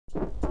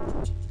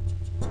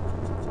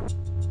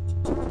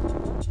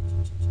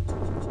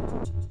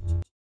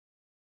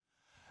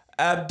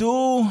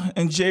Abdul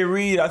and Jay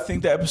Reed, I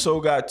think the episode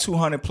got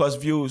 200 plus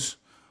views.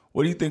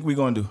 What do you think we're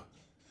going to do?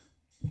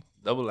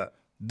 Double that.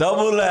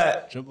 Double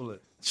that. Triple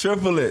it.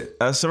 Triple it.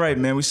 That's right,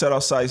 man. We set our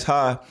sights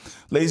high.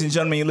 Ladies and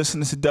gentlemen, you're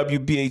listening to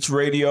WBH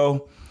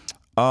Radio.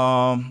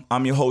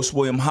 I'm your host,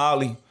 William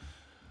Holley.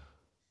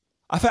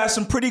 I've had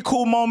some pretty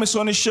cool moments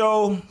on the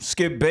show.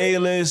 Skip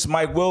Bayless,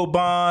 Mike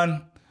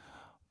Wilbon,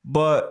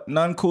 but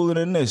none cooler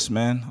than this,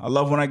 man. I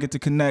love when I get to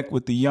connect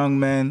with the young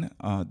men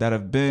that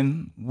have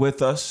been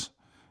with us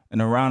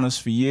and around us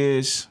for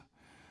years.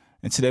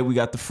 And today we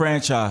got the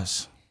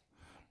franchise,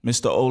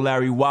 Mr.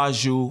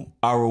 Olanrewaju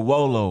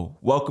Arowolo.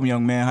 Welcome,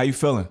 young man. How you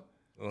feeling?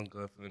 Feeling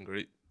good, feeling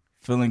great.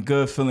 Feeling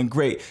good, feeling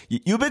great.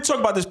 You've been talking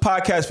about this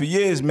podcast for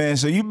years, man,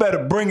 so you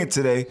better bring it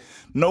today.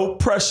 No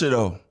pressure,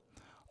 though.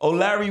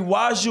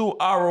 Olanrewaju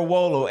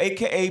Arowolo,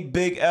 a.k.a.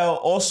 Big L,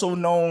 also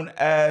known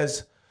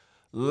as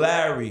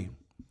Larry.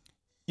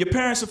 Your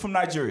parents are from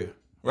Nigeria,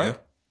 right? Yeah.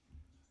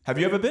 Have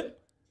you ever been?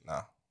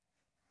 Nah.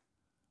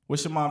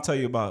 What's your mom tell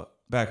you about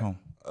back home?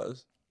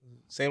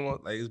 Same one,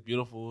 like it's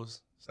beautiful.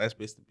 It's a nice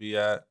place to be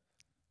at.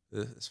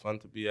 It's fun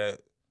to be at.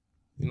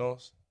 You know,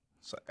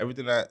 so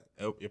everything that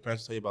your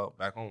parents tell you about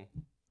back home.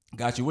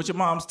 Got you. What your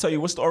moms tell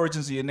you? What's the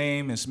origins of your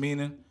name and its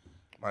meaning?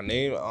 My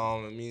name,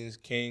 it means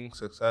king,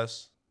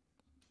 success.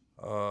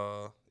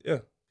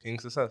 King,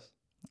 success.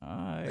 All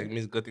right. Like, it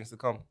means good things to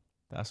come.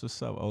 That's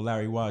what's up.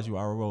 Olanrewaju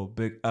Arowolo,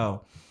 Big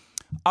L.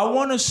 I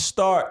want to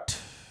start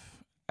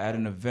at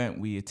an event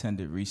we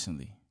attended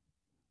recently.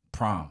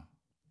 Prom.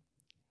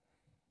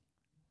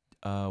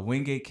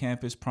 Wingate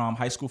campus prom,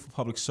 high school for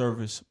public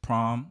service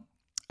prom.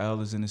 L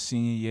is in the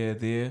senior year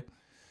there.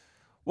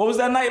 What was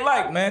that night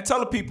like, man? Tell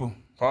the people.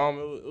 Prom,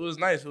 it was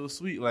nice. It was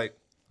sweet. Like,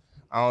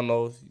 I don't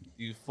know,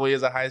 you 4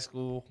 years of high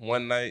school,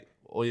 one night,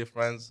 all your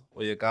friends,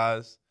 all your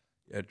guys,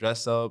 you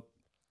dress up,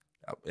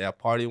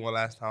 party one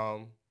last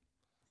time,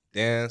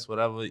 dance,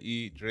 whatever,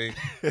 eat, drink.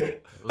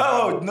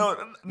 No,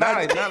 not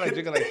like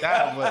drinking like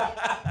that,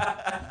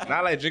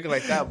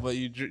 but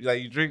you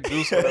drink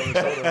juice, whatever,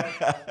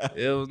 soda.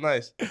 It was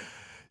nice.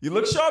 You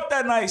look sharp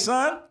that night,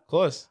 son. Of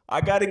course.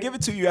 I got to give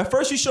it to you. At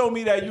first, you showed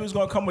me that you was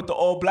going to come with the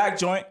all-black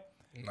joint.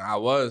 Nah, I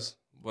was,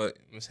 but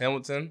Miss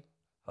Hamilton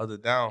held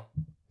it down.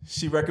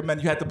 She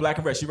recommended you had the black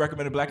and red. She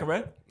recommended black and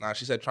red? Nah,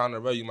 she said trying to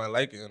red, you might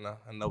like it, and I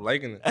ended up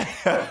liking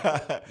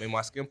it. Made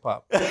my skin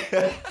pop.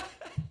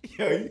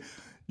 Yo,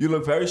 you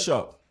look very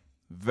sharp.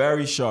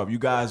 Very sharp. You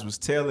guys was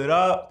tailored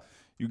up.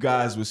 You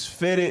guys was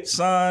fitted,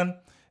 son.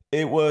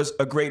 It was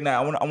a great night.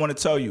 I want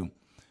to tell you,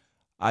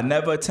 I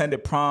never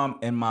attended prom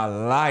in my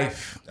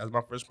life. That was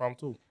my first prom,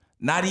 too.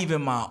 Not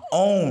even my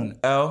own,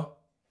 L.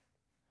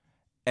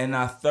 And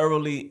I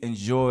thoroughly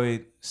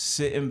enjoyed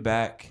sitting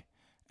back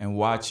and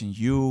watching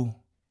you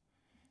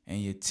and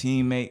your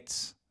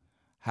teammates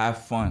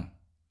have fun.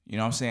 You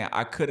know what I'm saying?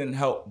 I couldn't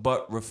help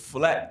but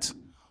reflect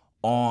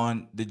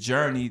on the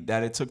journey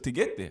that it took to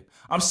get there.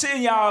 I'm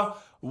seeing y'all,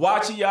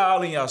 watching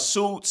y'all in y'all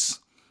suits,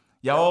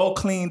 y'all all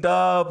cleaned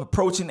up,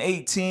 approaching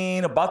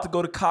 18, about to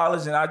go to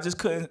college, and I just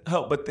couldn't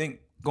help but think,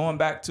 going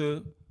back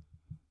to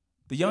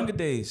the younger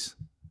days.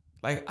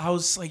 Like, I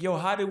was like, yo,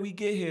 how did we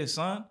get here,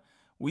 son?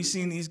 We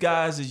seen these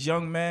guys as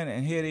young men,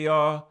 and here they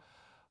are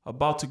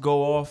about to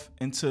go off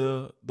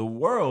into the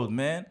world,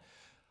 man.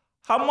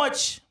 How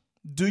much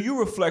do you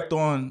reflect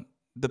on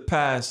the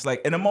past,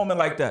 like, in a moment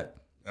like that?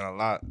 And a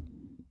lot.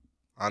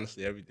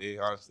 Honestly, every day,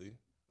 honestly.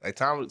 Like,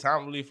 time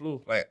really flew.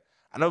 Like,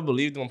 I never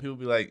believed when people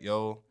be like,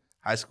 yo,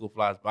 high school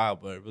flies by,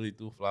 but it really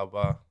do fly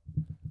by.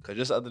 Because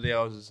just the other day,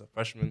 I was just a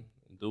freshman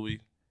in Dewey,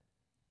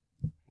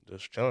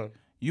 just chilling.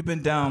 You've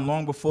been down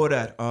long before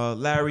that.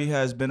 Larry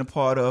has been a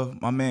part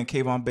of my man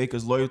Kayvon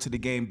Baker's Loyal to the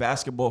Game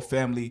basketball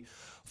family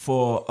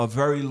for a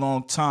very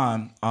long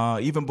time,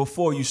 even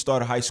before you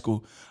started high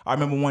school. I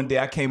remember one day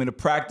I came into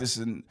practice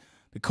and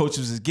the coach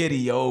was just giddy.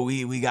 Yo,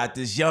 we got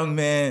this young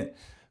man,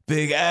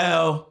 Big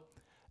L.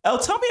 L,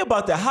 tell me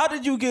about that. How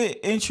did you get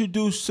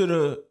introduced to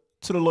the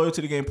Loyal to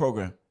the Game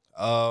program?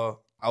 I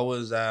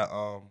was at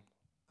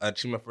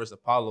Achievement First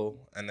Apollo,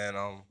 and then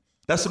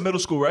that's a middle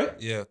school, right?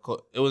 Yeah,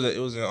 it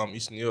was in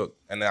East New York,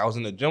 and then I was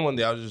in the gym one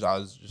day. I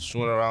was just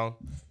shooting around.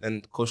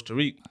 Then Coach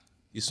Tariq,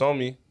 he saw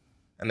me,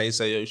 and they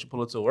said, "Yo, you should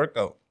pull up to a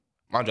workout."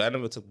 Mind you, I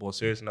never took ball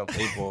serious enough,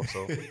 played ball,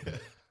 so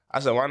I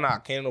said, "Why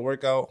not?" Came to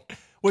workout.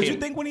 What did you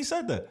think when he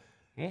said that?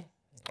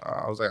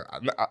 I was like,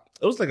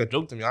 it was like a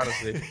joke to me,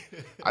 honestly.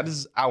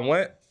 I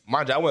went.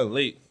 Mind you, I went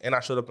late, and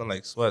I showed up in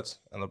like sweats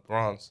and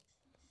LeBrons,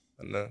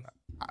 and then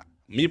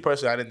me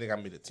personally, I didn't think I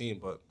made a team,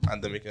 but I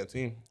ended up making a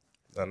team.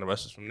 And the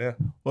rest is from there.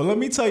 Well, let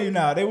me tell you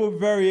now, they were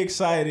very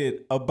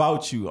excited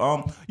about you.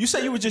 You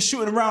said you were just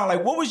shooting around.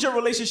 Like, what was your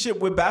relationship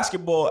with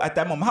basketball at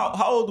that moment?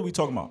 How old are we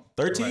talking about?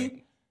 13?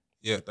 Like,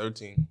 yeah,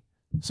 13.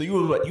 So you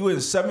were what? You were in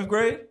 7th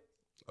grade?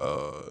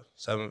 7th,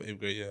 8th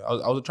grade, yeah. I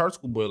was a charter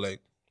school boy. Like,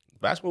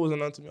 basketball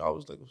wasn't nothing to me. I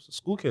was like a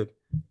school kid.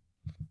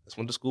 Just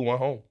went to school, went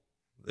home,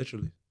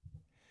 literally.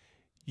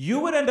 You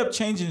would end up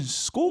changing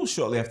schools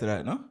shortly after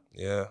that, no?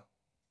 Yeah.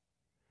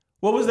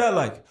 What was that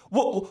like?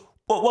 Well,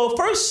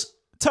 first,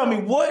 Tell me,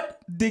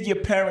 what did your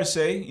parents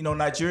say, you know,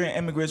 Nigerian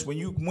immigrants, when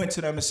you went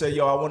to them and said,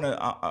 yo, I want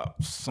to,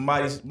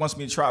 somebody wants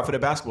me to try out for the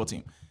basketball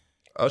team?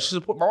 She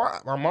support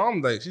my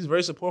mom. Like, she's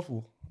very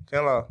supportful.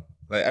 Can't lie.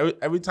 Like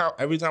every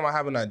time I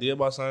have an idea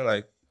about something,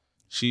 like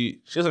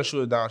she doesn't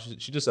shoot it down.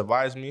 She just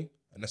advises me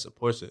and then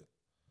supports it.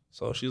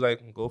 So she's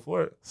like, go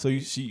for it. So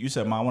you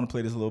said, Mom, I want to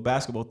play this little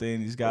basketball thing.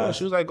 These guys. Yeah,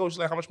 she was like, go. She's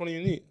like, how much money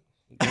you need?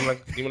 Give me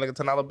like a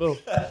 $10 bill.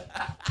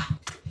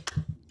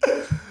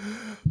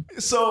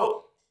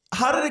 So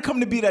how did it come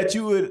to be that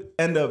you would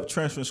end up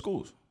transferring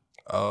schools?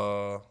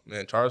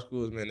 Man, charter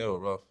schools, man, they were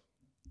rough.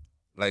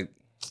 Like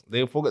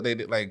they focus, they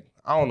like,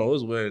 I don't know, it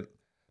was weird.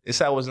 They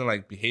said I wasn't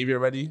like behavior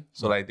ready,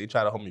 so like they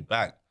tried to hold me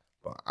back.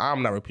 But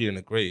I'm not repeating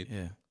the grade.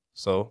 Yeah.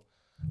 So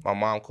my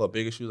mom called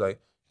bigger. She was like,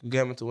 "You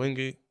get him into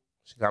Wingate."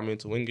 She got me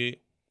into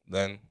Wingate.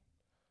 Then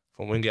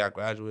from Wingate, I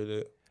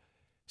graduated.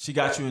 They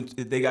got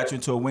you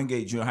into a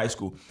Wingate junior high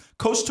school.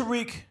 Coach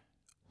Tariq,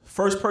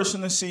 first person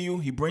to see you.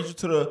 He brings you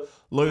to the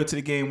Loyal to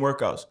the Game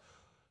workouts.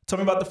 Tell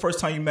me about the first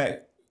time you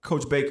met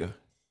Coach Baker.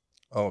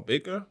 Oh,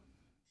 Baker?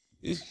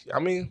 He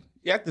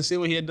acted the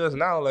same way he does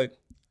now. Like,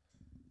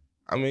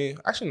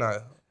 actually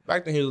not.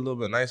 Back then he was a little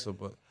bit nicer,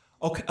 but.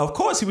 Okay, of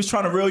course he was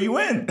trying to reel you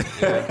in.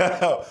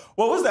 Yeah.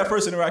 What was that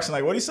first interaction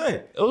like? What did he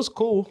say? It was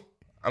cool.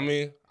 I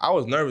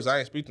was nervous. I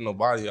didn't speak to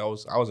nobody. I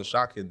was a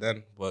shock kid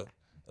then, but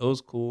it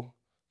was cool.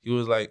 He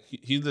was like,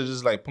 he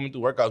just like put me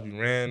through workouts. We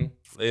ran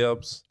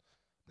layups.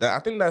 I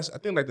think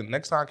like the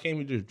next time I came,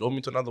 he just drove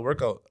me to another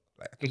workout.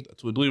 Like, I think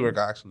to a Dewey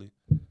workout actually.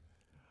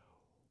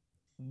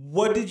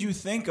 What did you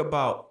think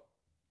about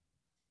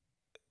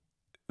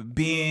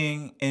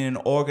being in an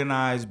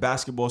organized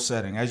basketball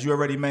setting? As you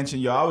already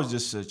mentioned, I was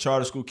just a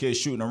charter school kid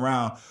shooting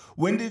around.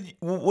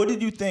 What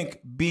did you think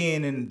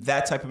being in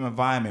that type of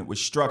environment with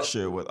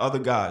structure, with other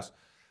guys?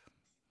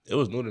 It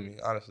was new to me,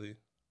 honestly.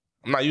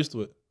 I'm not used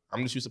to it.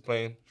 I'm just used to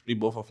playing street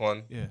ball for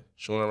fun,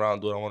 shooting around,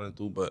 do what I want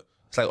to do. But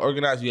it's like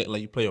organized.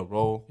 You play a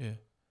role,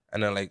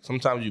 and then like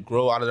sometimes you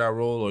grow out of that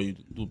role, or you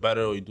do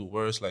better, or you do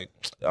worse. Like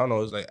I don't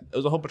know. It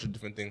was a whole bunch of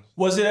different things.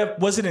 Was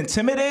it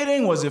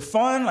intimidating? Was it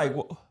fun? Like.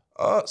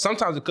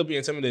 Sometimes it could be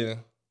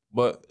intimidating,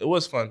 but it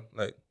was fun.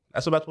 Like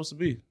that's what that's supposed to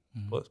be.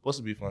 Mm-hmm. It's supposed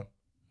to be fun.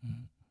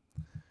 Mm-hmm.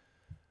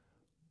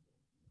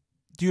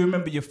 Do you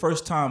remember your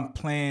first time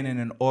playing in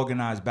an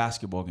organized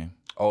basketball game?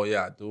 Oh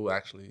yeah, I do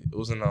actually. It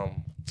was in the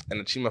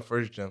Chima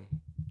First Gym. I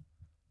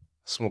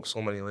smoked so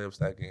many layups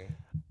that game.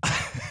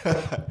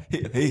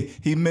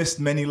 he missed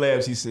many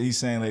layups. He's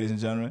saying, ladies and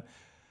gentlemen.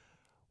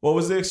 What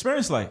was the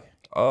experience like?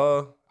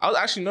 I was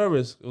actually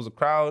nervous. It was a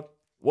crowd.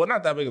 Well,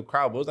 not that big a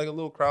crowd, but it was like a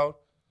little crowd.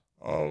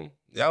 I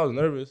was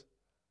nervous,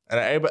 and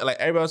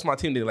everybody else on my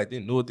team, they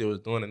knew what they was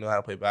doing. They knew how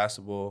to play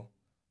basketball.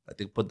 Like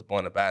they put the ball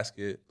in the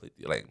basket.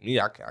 Like me,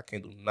 I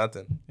can't do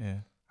nothing. Yeah,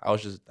 I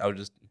was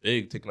just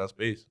big, taking up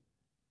space.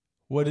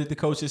 What did the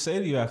coaches say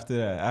to you after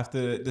that?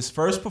 After this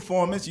first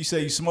performance, you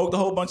say you smoked a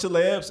whole bunch of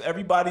layups.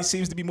 Everybody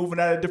seems to be moving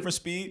at a different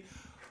speed.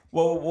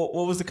 What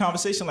was the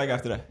conversation like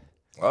after that?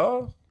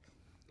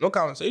 No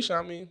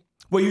conversation.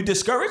 Were you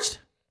discouraged?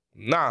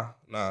 Nah,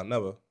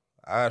 never.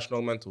 I had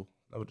strong mental.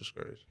 Never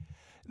discouraged.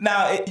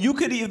 Now, you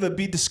could either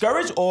be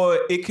discouraged or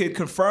it could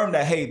confirm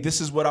that, hey, this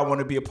is what I want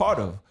to be a part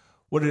of.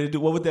 What did it do?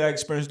 What would that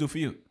experience do for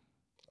you?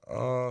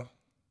 I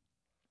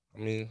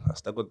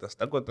stuck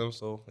with them,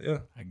 so yeah.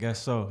 I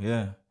guess so,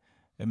 yeah.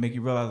 It make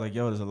you realize, like,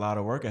 yo, there's a lot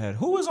of work ahead.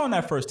 Who was on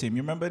that first team?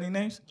 You remember any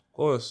names? Of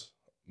course.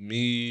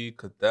 Me,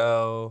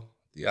 Cadell,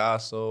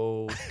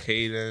 Diaso,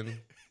 Caden,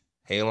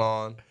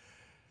 Halon,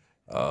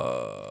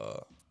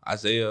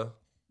 Isaiah.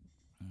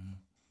 Mm-hmm.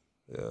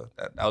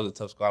 Yeah, that was a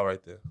tough squad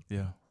right there.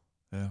 Yeah.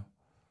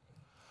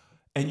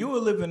 And you were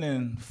living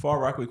in Far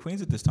Rockaway,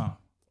 Queens at this time.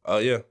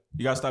 Yeah.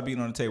 You got to stop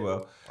beating on the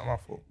table. I'm my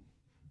fault.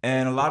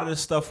 And a lot of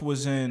this stuff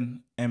was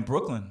in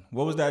Brooklyn.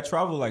 What was that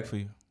travel like for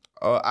you?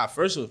 At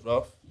first it was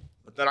rough,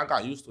 but then I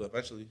got used to it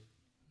eventually.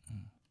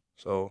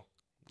 So,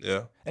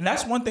 yeah. And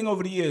that's one thing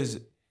over the years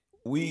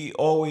we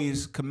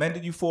always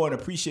commended you for and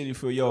appreciated you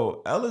for.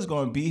 Yo, Ella's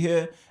going to be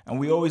here, and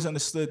we always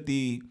understood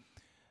the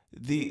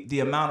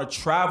amount of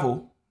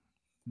travel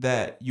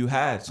that you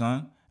had,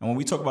 son. And when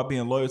we talk about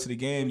being loyal to the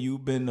game,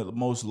 you've been the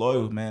most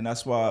loyal, man.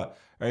 That's why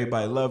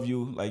everybody love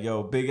you. Like,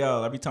 yo, Big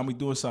L, every time we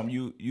doing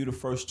something, you the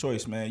first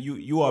choice, man.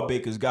 You are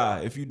Baker's guy.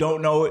 If you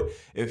don't know it,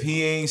 if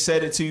he ain't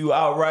said it to you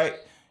outright,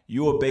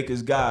 you are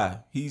Baker's guy.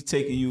 He's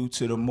taking you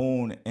to the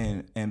moon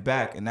and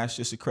back, and that's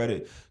just a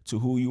credit to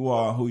who you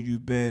are, who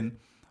you've been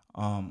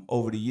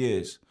over the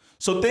years.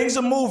 So things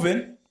are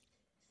moving.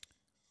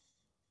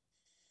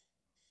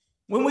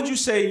 When would you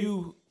say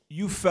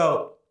you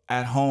felt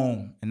at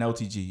home in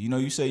LTG? You know,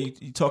 you say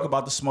you talk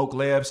about the smoke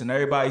layups and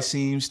everybody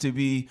seems to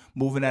be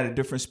moving at a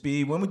different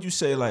speed. When would you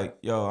say, like,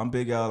 yo, I'm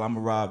Big L, I'm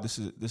arrived, this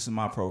is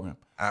my program?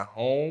 At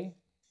home,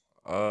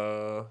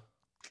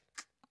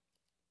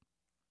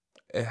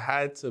 it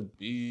had to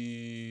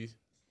be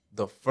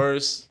the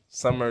first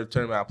summer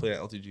tournament I played at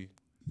LTG.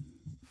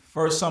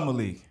 First summer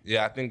league?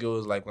 Yeah, I think it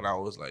was like when I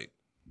was on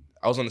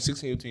the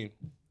 16U team.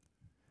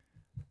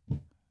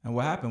 And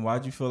what happened? Why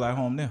did you feel at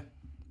home there?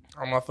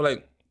 I feel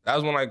like that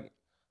was when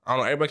I don't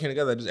know, everybody came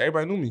together. Just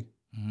everybody knew me.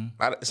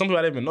 Some people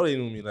I didn't even know they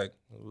knew me. Like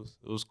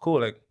it was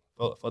cool. Like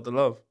felt the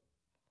love.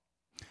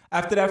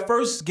 After that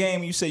first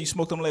game, you say you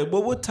smoked them leg.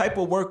 But what type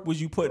of work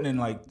was you putting in,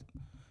 like,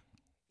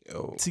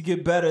 to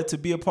get better, to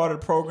be a part of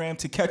the program,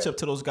 to catch up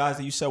to those guys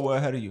that you said were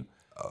ahead of you?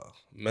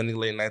 Many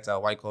late nights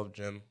at Wyckoff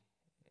Gym,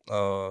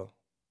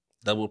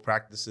 double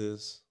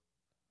practices,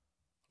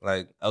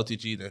 like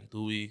LTG then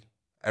Dewey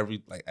every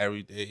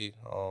day.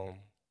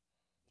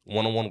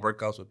 One-on-one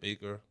workouts with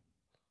Baker.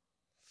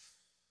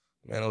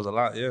 Man, it was a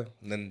lot, yeah.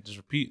 And then just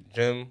repeat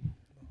gym.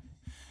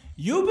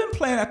 You've been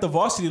playing at the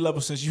varsity level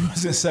since you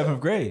was in 7th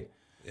grade.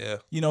 Yeah.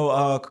 You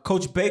know,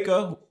 Coach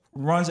Baker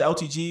runs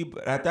LTG,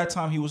 but at that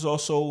time he was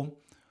also,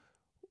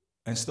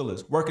 and still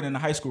is, working in the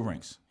high school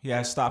ranks. He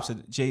had stops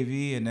at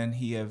JV, and then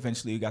he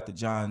eventually got the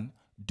John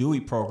Dewey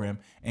program.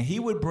 And he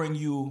would bring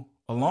you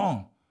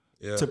along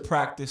to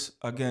practice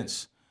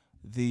against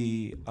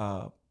the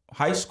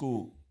high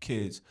school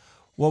kids.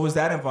 What was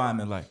that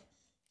environment like?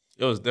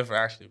 It was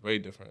different, actually, very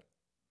different.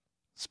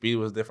 Speed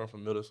was different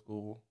from middle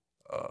school.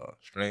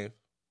 Strength,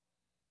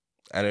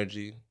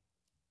 energy,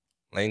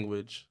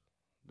 language,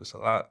 just a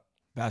lot.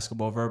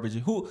 Basketball verbiage.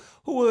 Who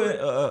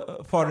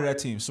were part of that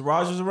team?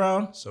 Siraj was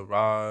around?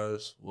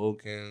 Siraj,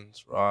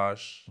 Wilkins,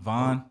 Raj,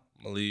 Vaughn,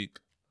 Malik.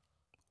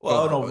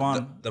 Well, no,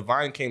 Vaughn. The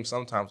Vine came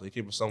sometimes, so he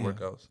came for some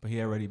workouts. But he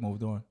already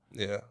moved on.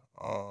 Yeah.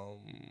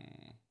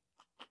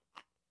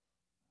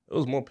 It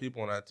was more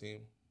people on that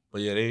team.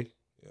 But they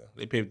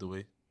paved the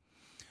way.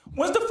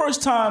 When's the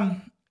first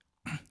time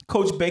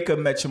Coach Baker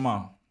met your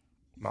mom?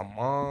 My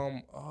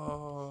mom,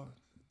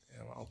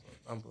 damn, I don't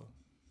remember.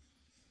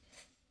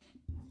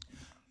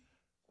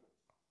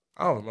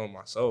 I don't remember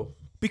myself.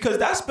 Because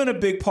that's been a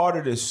big part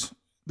of this.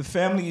 The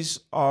families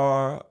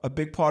are a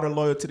big part of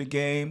loyal to the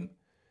game.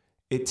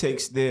 It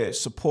takes their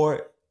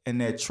support and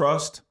their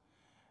trust.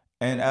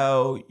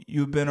 And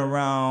you've been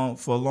around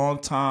for a long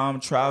time,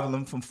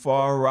 traveling from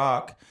Far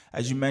Rock.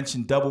 As you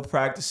mentioned, double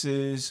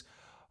practices,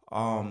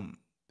 in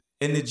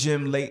the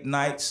gym late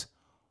nights.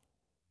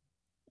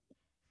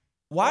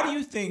 Why do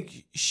you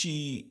think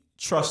she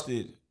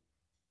trusted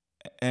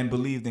and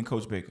believed in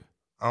Coach Baker?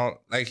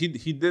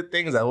 He did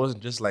things that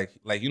wasn't just like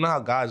you know how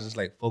guys just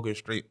like focus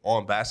straight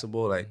on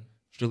basketball, like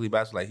strictly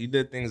basketball. Like he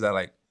did things that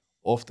like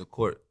off the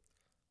court.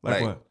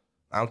 Like what?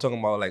 I'm talking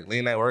about like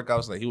late night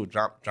workouts. Like he would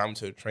drive me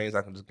to the trains.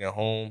 I can just get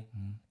home.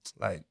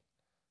 Like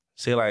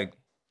say like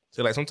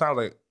sometimes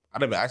like I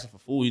didn't even ask him for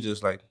food. He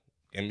just like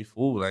gave me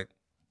food. Like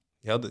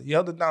he held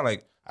it down.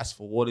 Like asked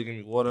for water, give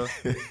me water.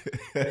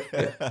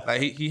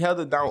 Like he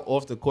held it down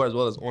off the court as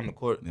well as on the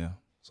court. Yeah.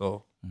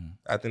 So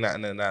I think that,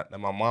 and then that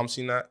my mom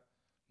seen that,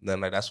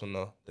 then like that's when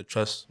the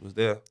trust was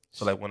there.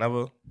 So like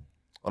whenever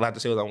all I had to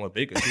say was I want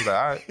Baker, she was like,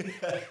 all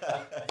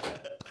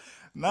right.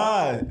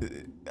 Nah,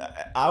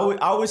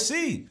 I would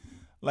see.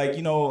 Like,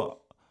 you know,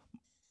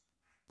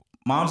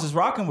 mom's is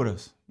rocking with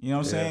us. You know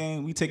what I'm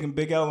saying? We taking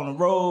Big L on the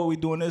road. We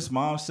doing this.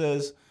 Mom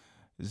says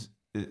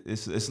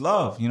it's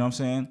love. You know what I'm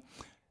saying?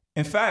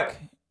 In fact,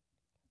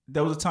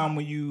 there was a time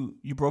when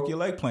you broke your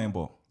leg playing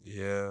ball.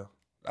 Yeah,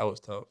 that was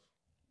tough.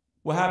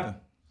 What happened?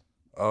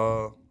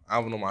 I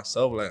don't know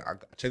myself. Like I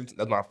checked.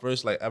 That's my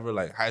first like ever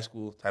like high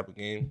school type of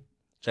game.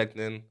 Checked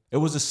in. It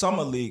was a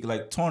summer league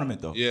like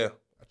tournament though. Yeah,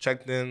 I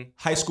checked in.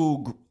 High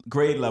school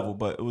grade level,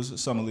 but it was a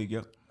summer league.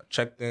 Yep. I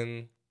checked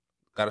in.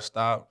 Got to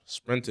stop.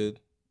 Sprinted.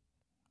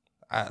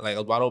 I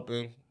was wide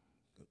open.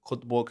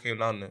 Caught the ball, came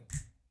down there.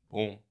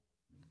 Boom.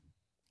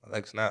 My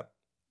leg snapped.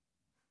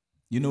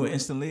 You knew it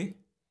instantly?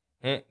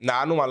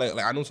 Nah, I knew my leg.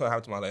 Like I knew something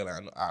happened to my leg.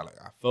 Like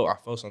I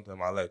felt something in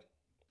my leg.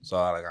 So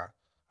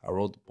I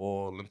rolled the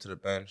ball, limped to the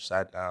bench,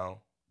 sat down,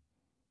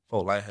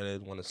 felt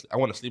lightheaded. I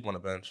wanted to sleep on the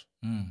bench.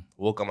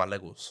 Woke up, my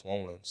leg was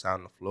swollen, sat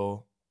on the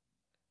floor.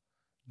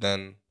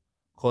 Then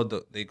called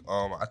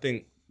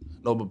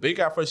but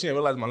Baker at first he didn't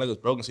realize my leg was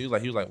broken, so he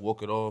was like,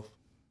 walk it off.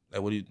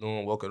 Like, what are you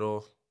doing? Walk it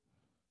off.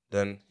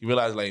 Then he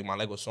realized like my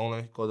leg was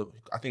swollen.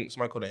 I think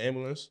somebody called the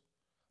ambulance.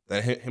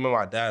 Then him and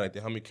my dad, like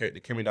they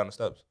carried me down the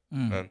steps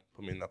and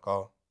put me in the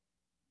car.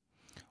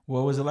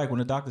 What was it like when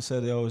the doctor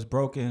said it was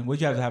broken?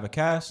 Would you have to have a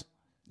cast?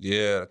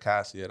 Yeah, the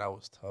cast, that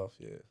was tough,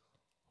 yeah.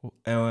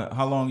 And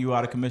how long you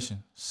out of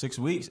commission? 6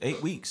 weeks?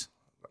 8 weeks?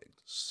 Like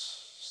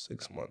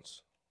 6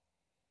 months.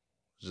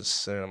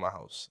 Just sitting in my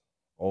house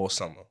all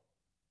summer.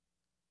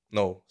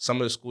 No,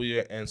 summer of the school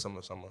year and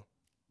summer.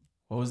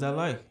 What was that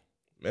like?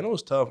 Man, it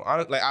was tough.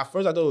 Honestly, like at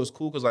first I thought it was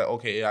cool because like,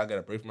 okay, yeah, I got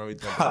a break from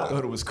everything. I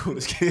thought it was cool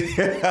as kid.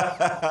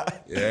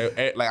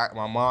 Yeah, like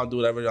my mom do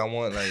whatever I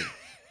want. Like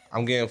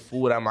I'm getting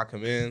food at my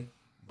command,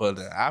 but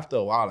then after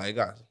a while, like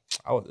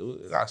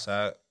it got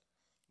sad.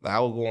 Like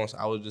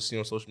I would just see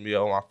on social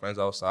media all my friends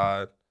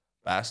outside,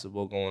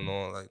 basketball going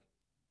on. Like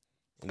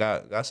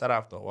got sad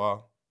after a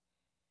while.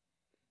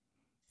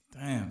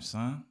 Damn,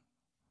 son.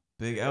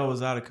 Big L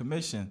was out of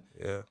commission.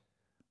 Yeah.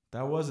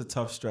 That was a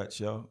tough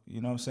stretch, yo.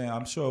 You know what I'm saying?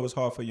 I'm sure it was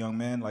hard for a young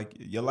man. Like,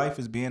 your life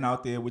is being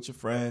out there with your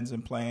friends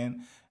and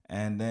playing,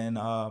 and then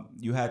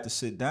you had to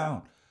sit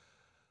down.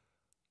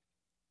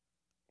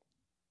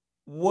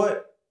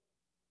 What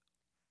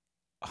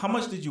How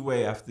much did you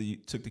weigh after you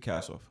took the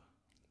cast off?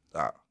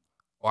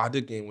 I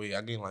did gain weight.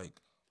 I gained like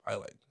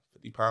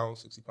 50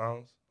 pounds, 60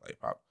 pounds. Like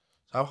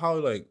so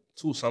probably like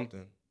 2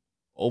 something.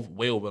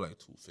 Way over like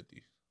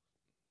 250.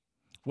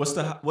 What's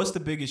the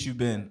biggest you've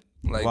been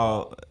like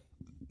while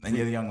in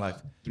your young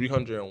life?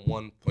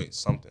 301 point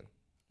something.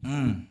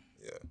 Yeah.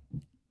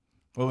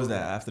 What was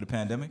that, after the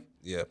pandemic?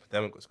 Yeah,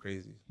 pandemic was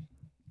crazy.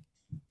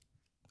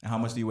 And how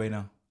much do you weigh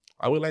now?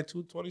 I weigh like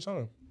 220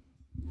 something.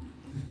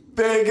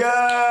 Bigger!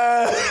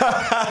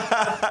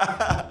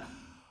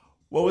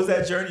 What was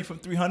that journey from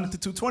 300 to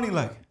 220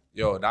 like?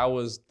 Yo, that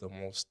was the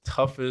most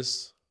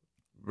toughest,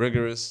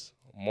 rigorous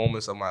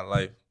moments of my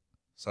life,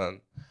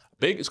 son.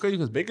 It's crazy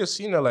because Baker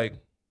seen it like,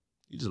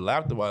 he just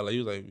laughed about it. Like, he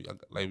was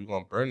like we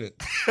gonna burn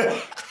it.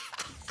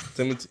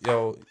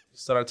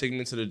 Started taking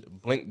me to the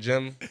Blink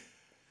gym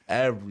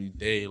every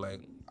day.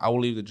 Like, I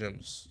would leave the gym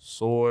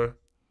sore.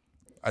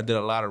 I did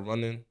a lot of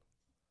running.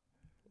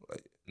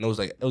 Like, and it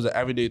was an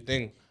everyday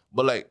thing.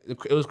 But like,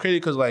 it was crazy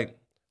because like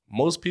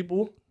most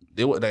people,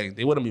 they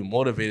wouldn't be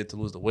motivated to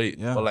lose the weight.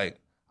 Yeah. But like,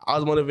 I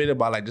was motivated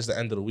by like just the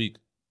end of the week.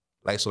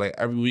 Like, so like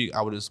every week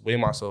I would just weigh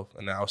myself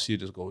and then I'll see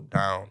it just go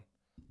down,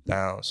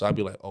 down. So I'd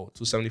be like, oh,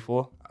 274?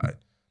 All right,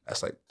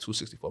 that's like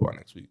 264 by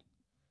next week.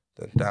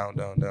 Then down,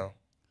 down, down.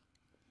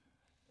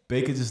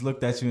 Baker just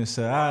looked at you and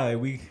said, all right,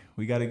 we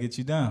got to get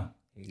you down.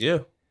 Yeah.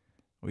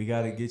 We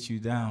got to get you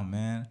down,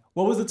 man.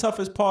 What was the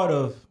toughest part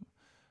of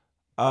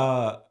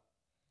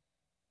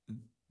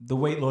the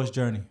weight loss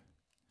journey?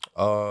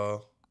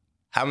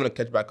 Having to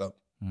catch back up.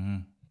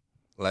 Mm-hmm.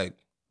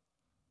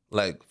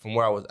 Like from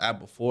where I was at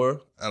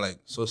before, and like,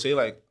 so say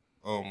like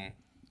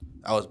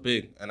I was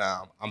big and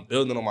I'm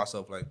building on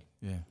myself, like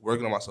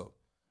working on myself.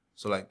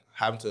 So like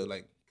having to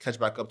like catch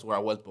back up to where I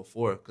was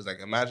before, because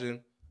like imagine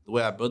the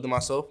way I built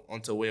myself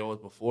onto the way I was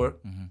before,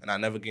 and I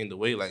never gained the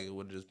weight, like it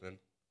would have just been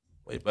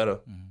way better.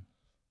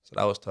 So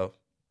that was tough.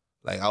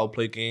 Like I would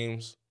play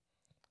games,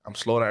 I'm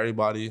slower than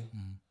everybody,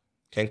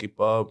 can't keep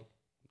up,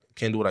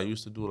 can't do what I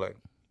used to do, like,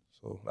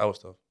 so that was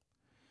tough.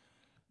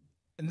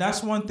 And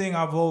that's one thing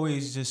I've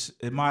always just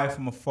admired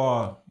from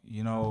afar.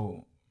 You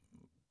know,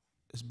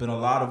 it's been a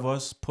lot of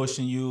us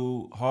pushing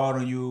you, hard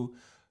on you,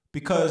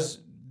 because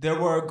there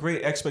were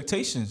great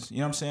expectations, you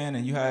know what I'm saying?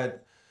 And you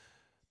had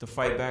to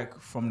fight back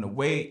from the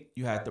weight,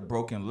 you had the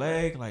broken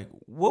leg. Like,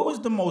 what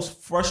was the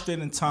most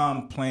frustrating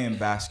time playing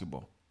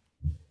basketball?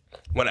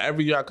 When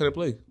every year I couldn't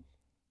play.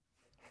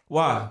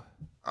 Why?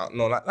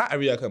 No, not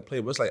every year I couldn't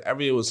play, but it's like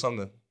every year was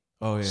something.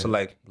 Oh, yeah. So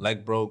like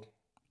leg broke,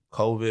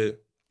 COVID,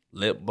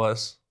 lip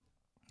bust.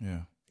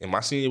 Yeah. And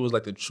my senior year was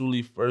like the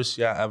truly first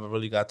year I ever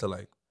really got to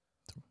like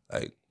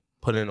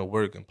put in the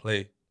work and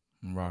play.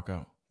 And rock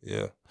out.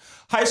 Yeah.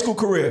 High school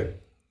career.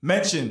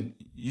 Mention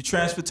you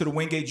transferred to the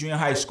Wingate Junior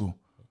High School.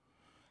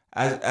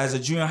 As a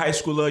junior high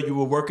schooler, you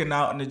were working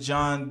out in the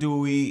John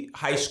Dewey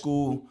High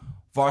School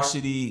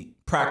varsity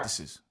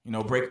practices. You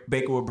know,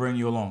 Baker would bring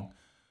you along.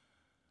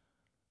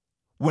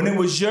 When it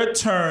was your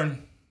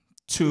turn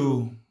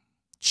to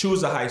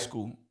choose a high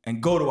school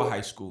and go to a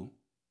high school,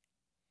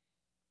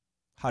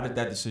 how did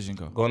that decision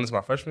go? Going into my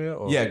freshman year?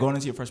 Yeah, going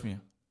into your freshman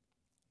year.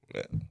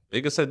 Yeah.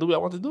 Baker said, Dewey, I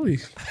want to Dewey.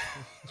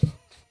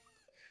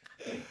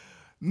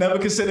 Never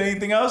considered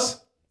anything else?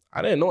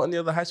 I didn't know any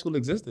other high school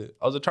existed.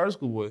 I was a charter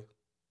school boy.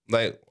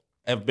 Like,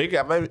 if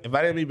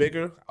I didn't meet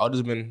Baker, I would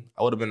have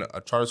been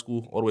a charter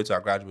school all the way till I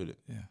graduated.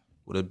 Yeah.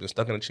 Would have been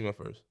stuck in achievement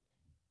first.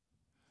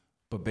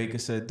 But Baker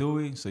said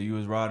Dewey, so you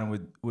was riding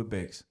with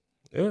Bakes.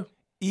 Yeah.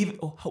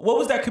 What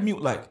was that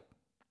commute like?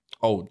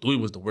 Oh, Dewey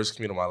was the worst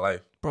commute of my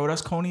life. Bro,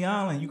 that's Coney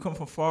Island. You come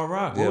from Far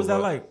Rock. What was that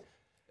like?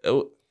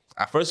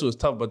 At first it was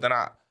tough, but then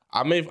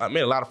I made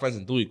a lot of friends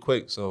in Dewey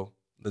quick. So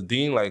the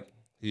dean, like,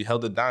 he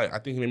held it down. I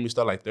think he made me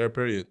start like third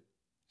period.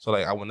 So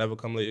like I would never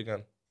come late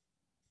again.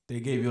 They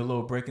gave you a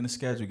little break in the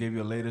schedule, gave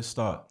you a later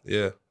start.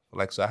 Yeah.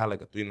 Like, so I had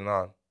like a 3 and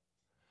 9.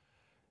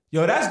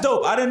 Yo, that's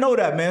dope. I didn't know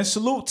that, man.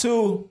 Salute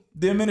to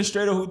the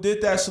administrator who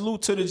did that.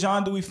 Salute to the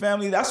John Dewey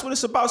family. That's what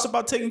it's about. It's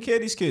about taking care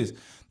of these kids.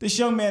 This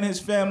young man and his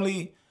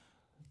family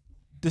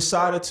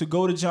decided to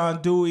go to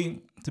John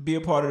Dewey to be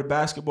a part of the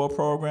basketball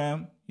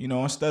program. You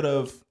know, instead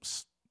of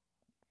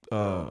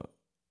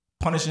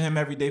punishing him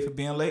every day for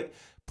being late,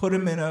 put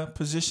him in a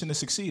position to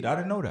succeed. I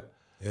didn't know that.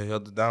 Yeah, he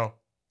held it down.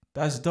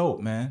 That's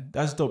dope, man.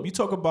 That's dope. You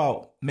talk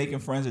about making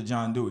friends at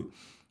John Dewey.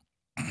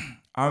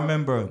 I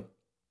remember,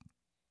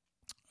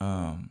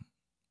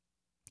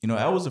 you know,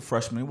 El was a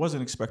freshman. He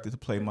wasn't expected to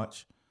play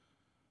much.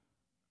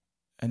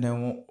 And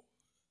then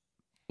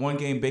one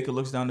game, Baker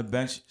looks down the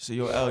bench, says,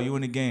 yo, El, you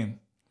in the game.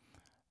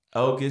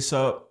 El gets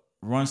up,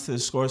 runs to the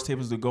scores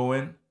tables to go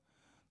in.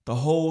 The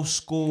whole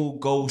school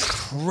goes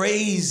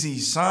crazy,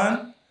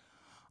 son.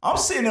 I'm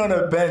sitting on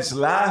the bench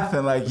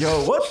laughing like,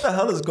 yo, what the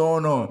hell is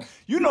going on?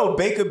 You know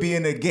Baker be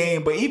in the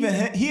game, but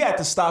even he had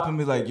to stop and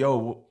be like,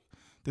 yo,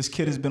 this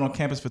kid has been on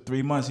campus for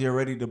 3 months. He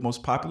already the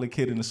most popular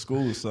kid in the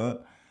school, son.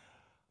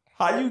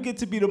 How you get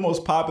to be the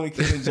most popular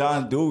kid in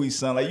John Dewey,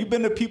 son? Like, you've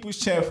been the people's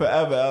champ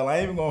forever, Al. I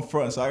ain't even going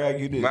front, so I got to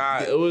give you this. Nah,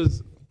 it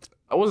was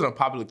I wasn't a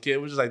popular kid.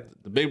 It was just like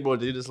the big bro.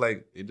 They just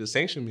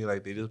sanctioned me.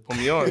 Like they just put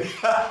me on.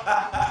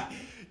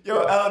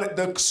 Yo,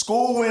 the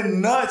school went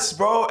nuts,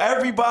 bro.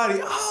 Everybody,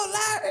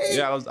 Larry.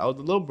 Yeah, I was the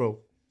little bro.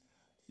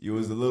 You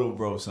was the little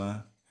bro,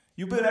 son.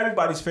 You've been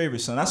everybody's favorite,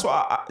 son. That's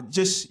why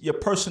just your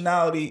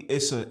personality.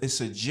 It's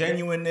a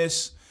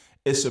genuineness.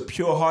 It's a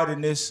pure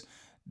heartedness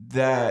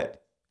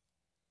that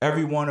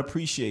everyone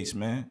appreciates,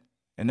 man,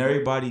 and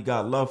everybody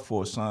got love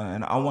for, son.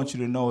 And I want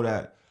you to know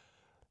that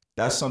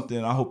that's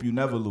something I hope you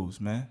never lose,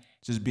 man.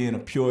 Just being a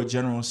pure,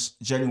 genuine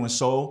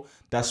soul.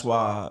 That's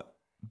why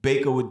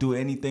Baker would do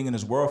anything in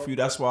this world for you.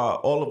 That's why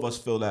all of us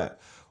feel that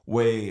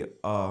way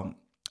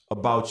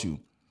about you.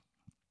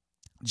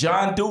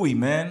 John Dewey,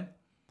 man.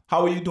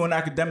 How are you doing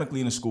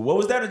academically in the school? What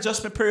was that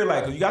adjustment period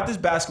like? You got this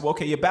basketball.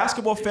 Okay, your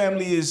basketball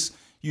family is,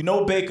 you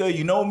know Baker,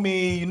 you know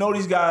me, you know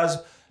these guys.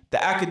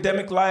 The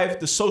academic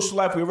life, the social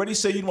life. We already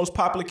said you're the most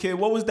popular kid.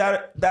 What was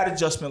that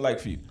adjustment like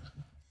for you?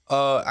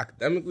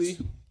 Academically,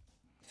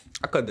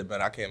 I could have done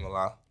better. I can't even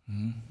lie.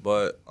 Mm-hmm.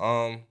 But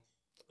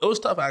it was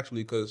tough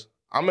actually because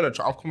I'm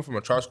coming from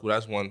a charter school.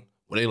 That's one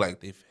where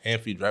they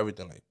hand feed you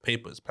everything, like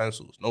papers,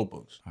 pencils,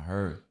 notebooks. I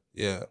heard.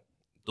 Yeah.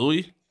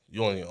 Dewey,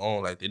 you on your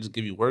own. Like they just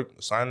give you work,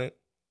 assign it,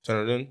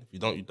 turn it in. If you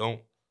don't, you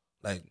don't.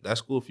 Like that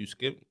school, if you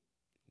skip,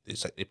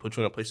 they put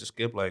you in a place to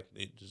skip. Like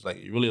they just like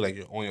you really like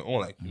you're on your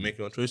own. Like you make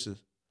your own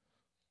choices.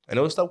 And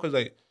it was tough because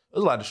like there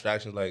was a lot of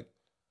distractions. Like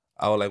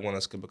I would like want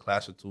to skip a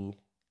class or two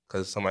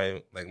because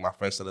somebody like my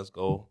friend said let's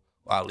go.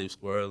 Or I leave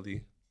school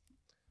early.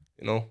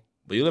 You know,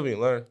 but you live and you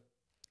learn.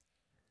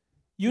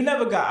 You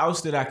never got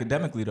ousted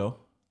academically though.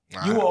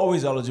 Nah. You were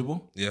always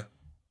eligible. Yeah,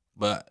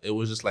 but it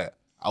was just like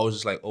I was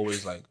just like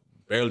always like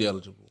barely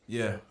eligible.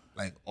 Yeah,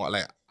 like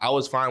I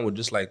was fine with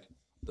just like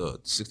the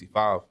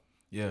 65.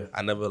 Yeah,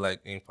 I never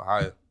like aimed for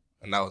higher,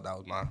 and that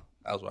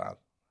was what I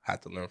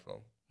had to learn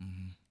from.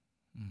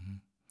 Mm-hmm. Mm-hmm.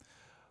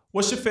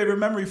 What's your favorite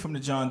memory from the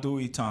John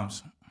Dewey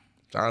times?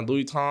 John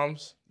Dewey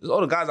times. There's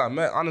all the guys I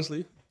met,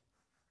 honestly.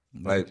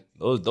 Like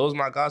those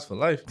my guys for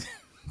life.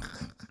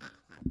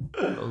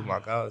 Those my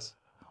guys.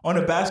 On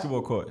the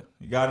basketball court,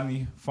 you got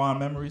any fond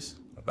memories?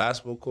 A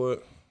basketball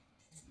court,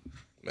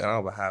 man,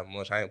 I don't have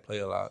much. I ain't play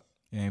a lot.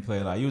 You ain't play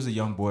a lot. You was a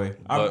young boy.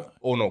 But,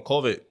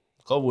 COVID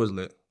was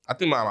lit. I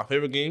think my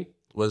favorite game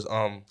was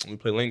we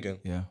played Lincoln.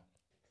 Yeah,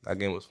 that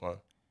game was fun.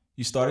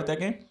 You started that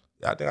game?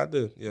 Yeah, I think I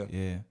did. Yeah.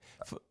 Yeah.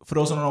 For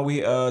those who don't know,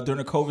 we during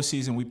the COVID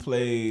season we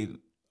played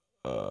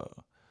a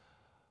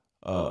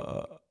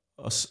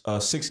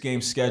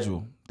 6-game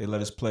schedule. They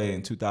let us play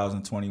in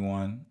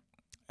 2021.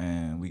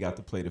 And we got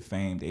to play the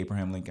famed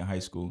Abraham Lincoln High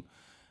School.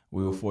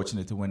 We were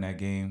fortunate to win that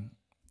game.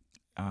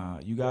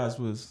 You guys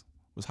was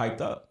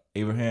hyped up.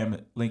 Abraham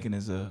Lincoln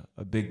is a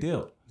big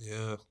deal.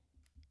 Yeah.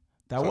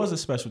 That was a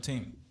special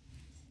team.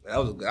 That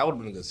would have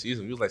been a good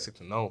season. We was like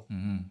 6-0.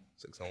 Mm-hmm.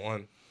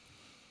 6-1.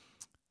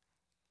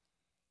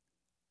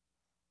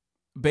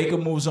 Baker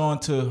moves on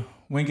to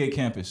Wingate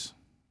campus.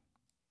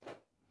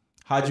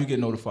 How'd you get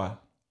notified?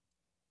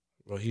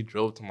 Bro, he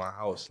drove to my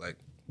house. Like,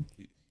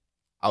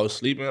 I was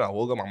sleeping. I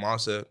woke up. My mom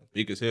said,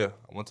 Baker's here.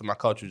 I went to my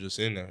couch. He was just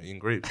sitting there eating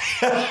grapes.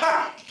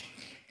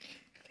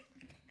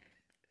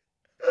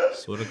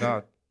 Swear to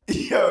God.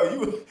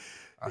 Yo,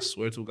 I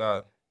swear to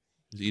God.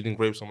 He's eating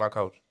grapes on my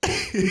couch.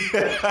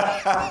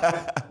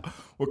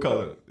 What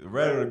color? The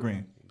red or the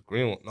green? The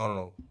green one.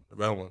 No. The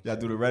red one. Y'all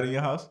do the red in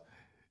your house?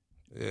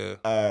 Yeah.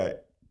 All right.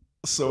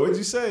 So what'd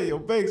you say? Yo,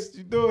 Bakes, what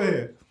you doing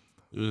here?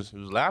 He was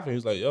laughing. He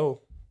was like,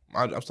 yo,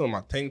 I'm still in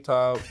my tank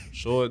top,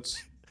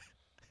 shorts.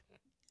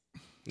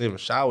 Didn't even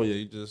shower yet.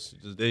 He just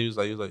there. He was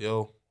like,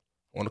 yo,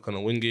 I want to come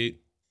to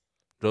Wingate.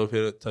 Drove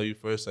here to tell you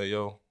first, like,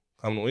 yo,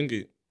 come to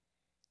Wingate.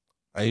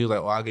 And he was like,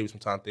 oh, I'll give you some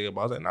time to think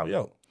about it. I was like, now,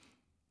 yo.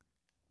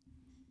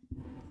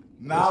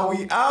 Now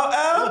we out,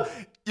 Al?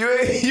 You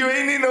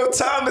ain't need no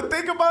time to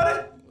think about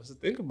it? What's to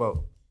think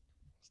about?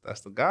 That's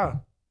the guy.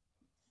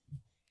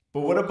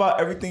 But what about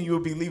everything you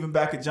would be leaving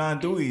back at John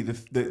Dewey,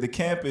 the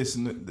campus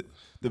and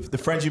the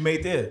friends you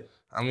made there?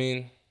 I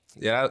mean,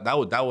 yeah,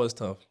 that was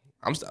tough.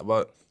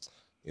 But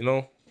you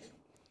know,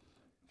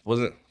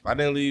 if I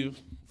didn't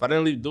leave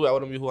Dewey, I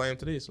wouldn't be who I am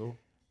today. So,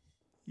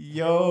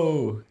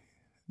 yo,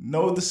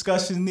 no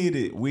discussion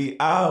needed. We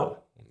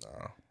out.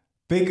 Nah.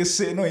 Baker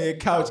sitting on your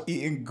couch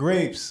eating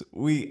grapes.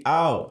 We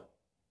out.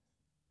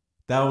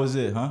 That was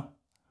it, huh?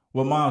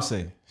 What mom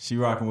say? She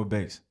rocking with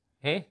Bakes.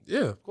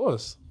 Yeah, of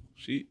course.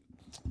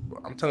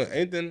 I'm telling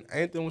you,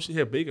 anything when she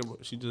hear Baker,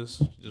 she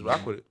just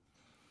rock with it.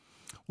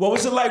 What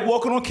was it like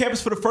walking on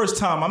campus for the first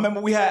time? I remember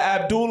we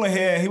had Abdul in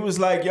here, and he was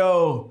like,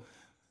 yo,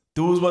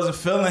 dudes wasn't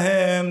feeling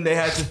him.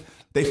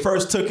 They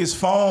first took his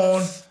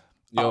phone.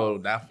 Yo,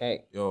 that phone,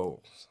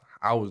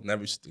 I was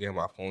never used to get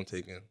my phone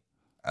taken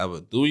ever.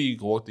 Dewey, you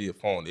can walk through your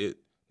phone. It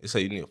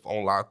say you need a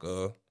phone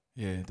locker.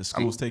 Yeah, the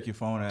schools take your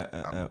phone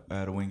at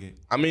a Wingate.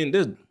 I mean,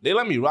 they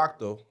let me rock,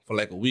 though, for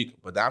like a week.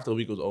 But after a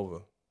week, it was over.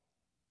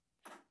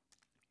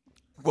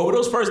 What were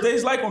those first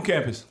days like on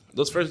campus?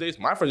 My first day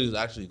was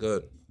actually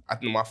good. I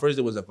think my first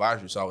day was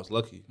advisory, so I was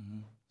lucky.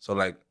 Mm-hmm. So,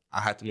 like,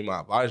 I had to meet my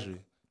advisory.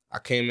 I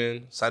came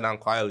in, sat down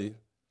quietly,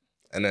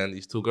 And then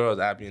these two girls,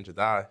 Abby and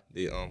Jadai,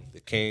 they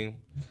came,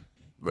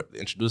 they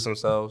introduced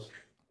themselves,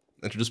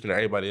 introduced me to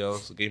everybody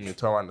else, gave me a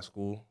tour around the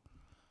school.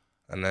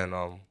 And then,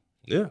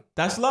 yeah.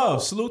 That's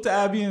love. Salute to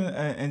Abby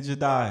and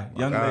Jadai,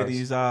 young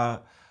ladies I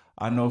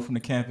know from the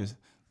campus.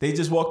 They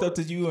just walked up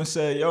to you and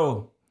said,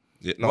 yo,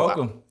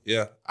 welcome.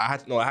 I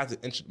had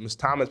to, Ms.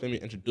 Thomas made me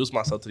introduce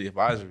myself to the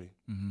advisory.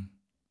 Mm-hmm.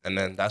 And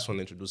then that's when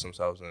they introduced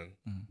themselves, and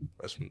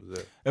that's when it was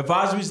it.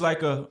 Advisory's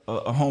like a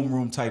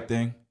homeroom type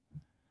thing.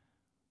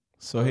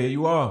 So here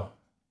you are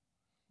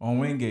on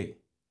Wingate.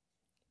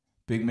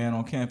 Big man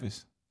on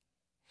campus.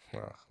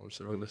 I'm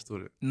just a regular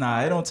student.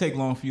 Nah, it don't take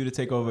long for you to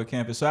take over a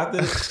campus. So after,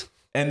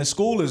 and the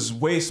school is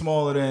way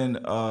smaller than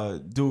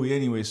Dewey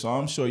anyway, so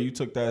I'm sure you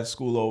took that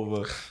school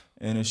over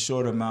in a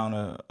short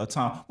amount of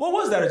time. What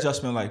was that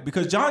adjustment like?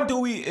 Because John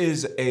Dewey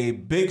is a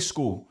big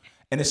school.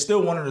 And it's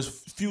still one of the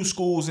few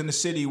schools in the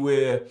city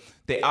where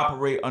they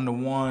operate under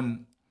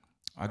one,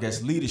 I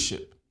guess,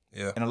 leadership.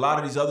 Yeah. And a lot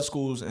of these other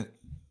schools, they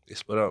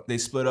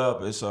split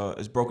up.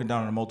 It's broken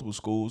down into multiple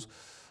schools.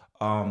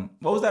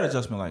 What was that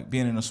adjustment like,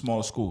 being in a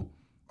smaller school?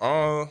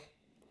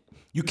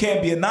 You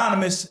can't be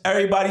anonymous.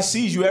 Everybody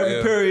sees you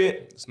every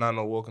period. It's not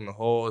no walk in the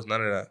hall. It's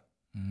none of that.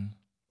 Mm-hmm.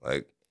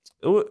 Like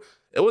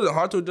it wasn't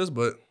hard to adjust,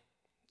 but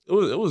it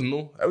was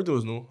new. Everything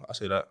was new. I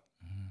say that.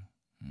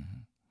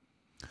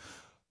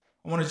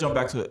 I want to jump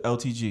back to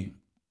LTG.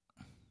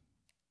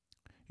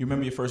 You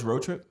remember your first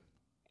road trip?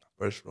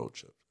 First road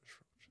trip.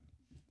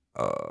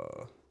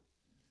 I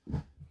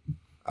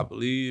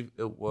believe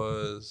it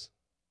was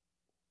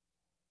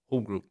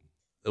hoop group.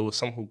 It was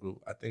some hoop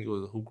group. I think it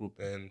was a hoop group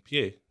in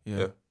PA.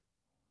 Yeah.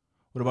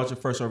 What about your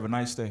first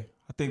overnight stay?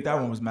 I think that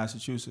one was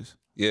Massachusetts.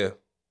 Yeah.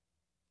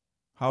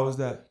 How was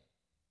that?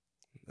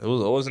 It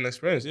was always an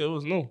experience. Yeah, it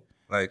was new.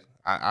 Like,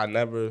 I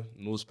never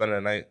knew spending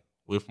a night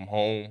away from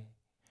home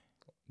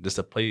just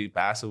to play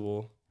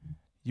basketball.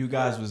 You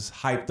guys was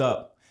hyped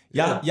up.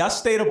 Y'all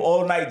stayed up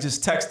all night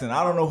just texting.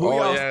 I don't know who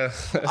y'all. Yeah.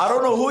 I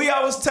don't know who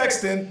y'all was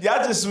texting.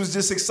 Y'all was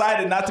just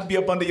excited not to be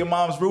up under your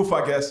mom's roof,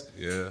 I guess.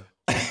 Yeah.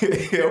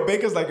 Yo,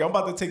 Baker's like, I'm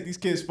about to take these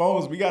kids'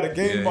 phones. We got a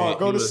game ball.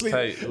 Go to sleep.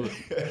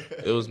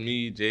 It was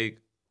me, Jake,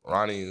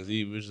 Ronnie, and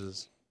Z. We was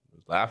just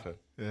laughing.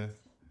 Yeah.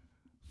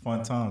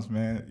 Fun times,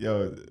 man.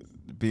 Yo,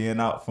 being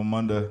out from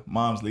under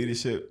mom's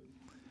leadership.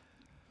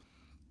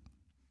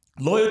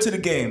 Loyal to the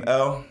game,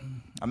 L.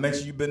 I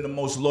mentioned you've been the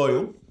most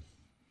loyal.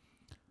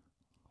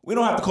 We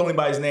don't have to call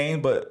anybody's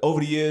name, but over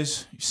the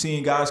years, you've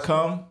seen guys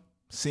come,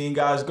 seen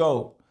guys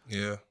go.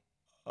 Yeah.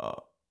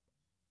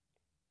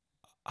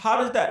 How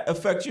does that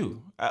affect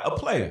you, a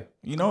player?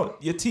 You know,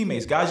 your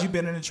teammates, guys you've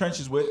been in the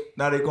trenches with,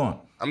 now they're gone.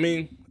 I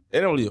mean,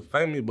 it don't really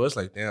affect me, but it's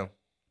like, damn,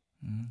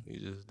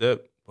 you just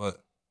dipped.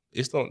 But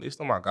they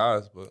still my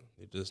guys, but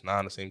they're just not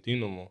on the same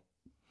team no more.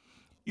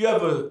 You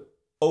ever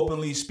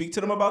openly speak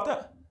to them about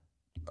that?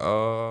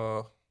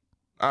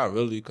 Not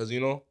really, because, you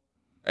know,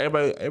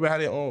 everybody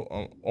had their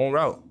own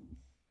route.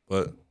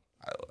 But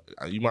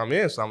you my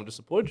man, so I'm going to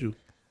support you.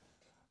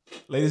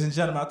 Ladies and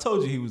gentlemen, I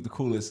told you he was the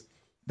coolest.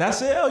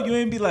 That's it. You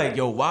ain't be like,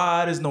 yo,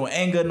 why? There's no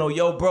anger. No,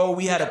 yo, bro,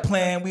 we had a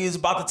plan. We was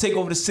about to take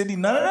over the city.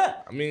 None of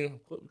that. I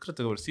mean, we could have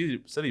taken over the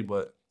city,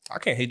 but I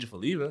can't hate you for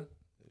leaving.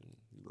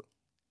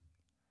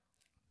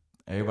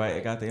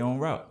 Everybody got their own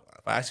route.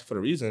 If I ask you for the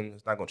reason,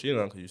 it's not going to change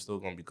nothing because you're still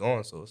going to be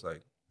gone. So it's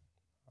like,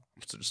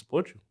 I'm still to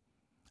support you.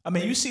 I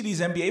mean, you see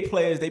these NBA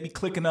players, they be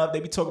clicking up. They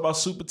be talking about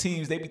super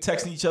teams. They be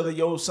texting each other,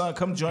 yo, son,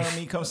 come join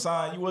me, come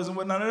sign. You wasn't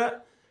with none of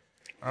that?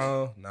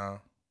 No.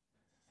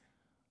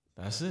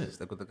 That's it.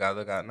 Stick with the guys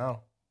I got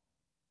now.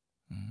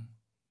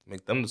 Mm-hmm.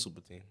 Make them the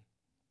super team.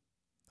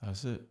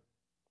 That's it.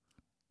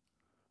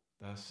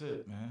 That's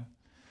it, man.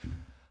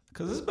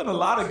 Because there's been a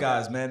lot of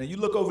guys, man. And you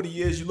look over the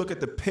years, you look at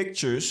the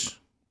pictures,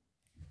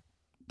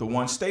 the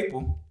one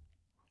staple,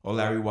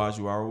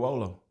 Olanrewaju,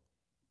 Arowolo.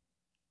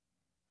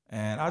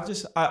 And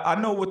I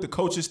know what the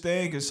coaches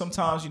think, and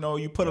sometimes, you know,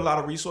 you put a lot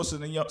of resources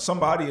in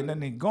somebody and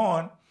then they're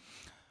gone.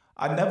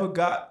 I never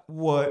got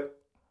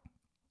what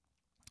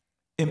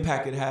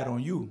impact it had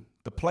on you,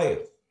 the player.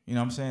 You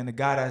know what I'm saying? The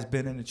guy that's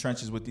been in the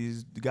trenches with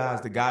the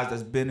guys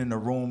that's been in the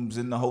rooms,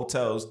 in the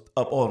hotels,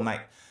 up all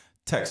night,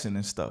 texting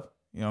and stuff.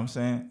 You know what I'm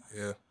saying?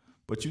 Yeah.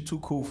 But you too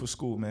cool for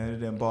school, man. It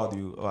didn't bother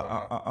you.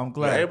 I'm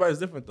glad. Yeah, everybody's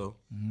different, though.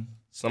 Mm-hmm.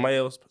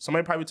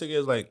 Somebody probably took it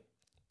as like,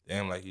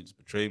 damn, like he just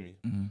betrayed me.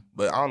 Mm-hmm.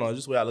 But I don't know, it's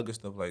just the way I look at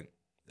stuff, like,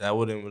 that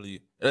wouldn't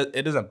really,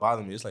 it doesn't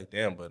bother me. It's like,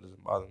 damn, but it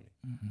doesn't bother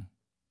me.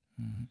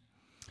 Mm-hmm. Mm-hmm.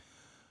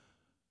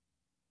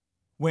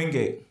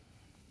 Wingate,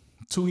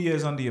 2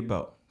 years under your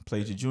belt.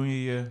 Played your junior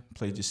year,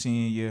 played your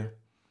senior year.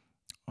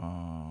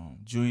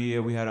 Junior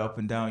year, we had an up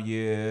and down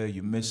year.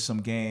 You missed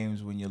some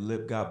games when your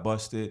lip got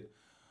busted.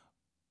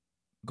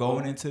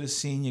 Going into the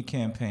senior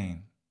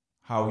campaign,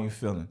 how are you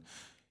feeling?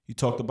 You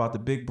talked about the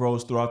big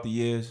bros throughout the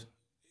years.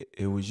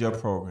 It was your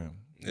program.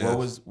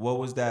 Yes. What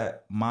was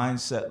that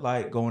mindset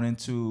like going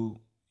into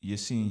your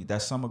senior,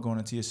 that summer going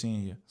into your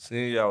senior year?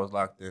 Senior year, I was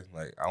locked in.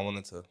 Like, I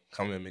wanted to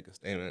come in and make a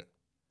statement.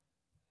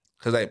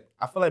 Because, like,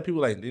 I feel like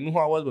people, like, they knew who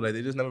I was, but, like,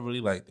 they just never really,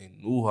 like, they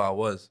knew who I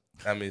was.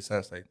 That made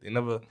sense. Like, they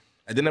never,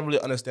 I didn't really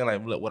understand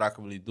like what I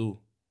could really do.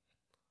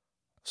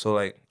 So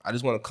like I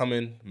just want to come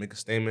in, make a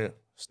statement,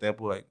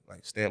 stamp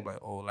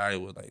oh Larry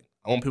was like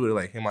I want people to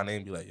like hear my name,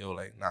 and be like yo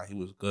like nah he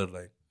was good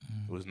like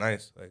it was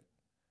nice like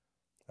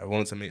I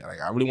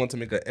really wanted to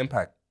make an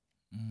impact.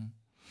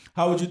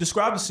 How would you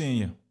describe the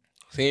senior?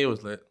 Senior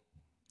was lit.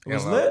 It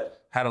was lit?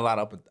 Had a lot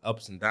of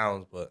ups and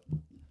downs, but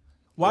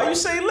why you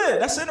say lit?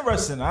 That's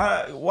interesting.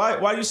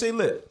 Why you say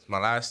lit? It's my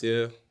last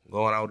year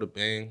going out with a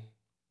bang.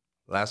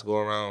 Last go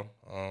around.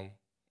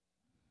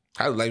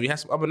 We had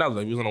some up and downs.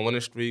 Like we was on a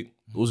winning streak,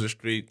 losing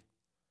streak.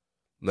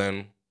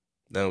 Then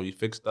we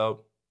fixed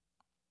up.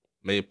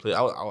 Made play.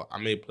 I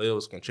made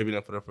playoffs,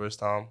 contributing for the first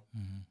time.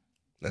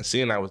 Then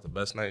seeing that was the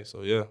best night.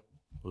 So yeah,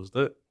 it was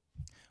lit.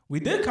 We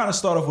did kind of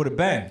start off with a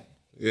bang.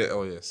 Yeah.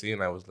 Oh yeah. Seeing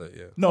that was lit.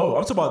 Yeah. No,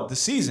 I'm talking about the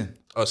season.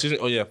 Oh season.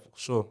 Oh yeah. For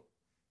sure.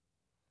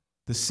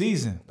 The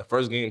season. The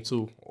first game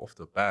too, off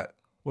the bat.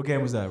 What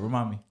game was that?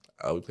 Remind me.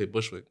 We played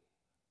Bushwick.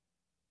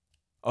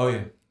 Oh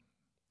yeah.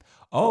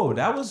 Oh,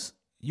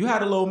 you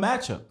had a little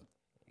matchup.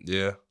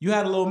 Yeah. You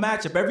had a little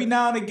matchup. Every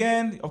now and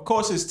again, of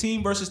course, it's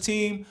team versus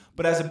team.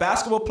 But as a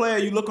basketball player,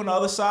 you look on the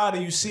other side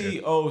and you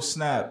see, oh,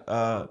 snap.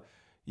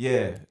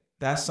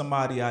 That's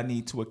somebody I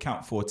need to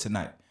account for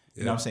tonight.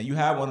 You know what I'm saying? You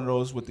had one of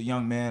those with the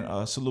young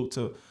man. Salute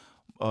to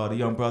the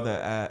young brother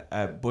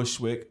at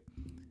Bushwick.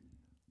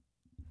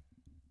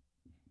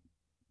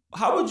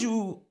 How would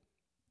you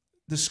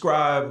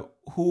describe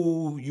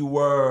who you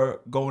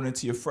were going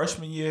into your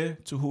freshman year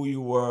to who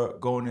you were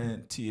going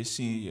into your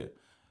senior year?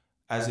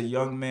 As a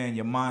young man,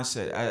 your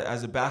mindset,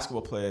 as a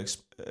basketball player,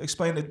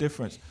 explain the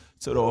difference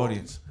to the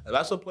audience. As a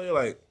basketball player,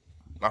 like,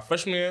 my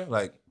freshman year,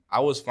 like,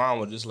 I was fine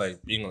with just,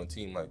 like, being on a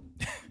team. Like,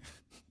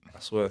 I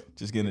swear.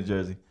 Just getting a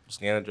jersey.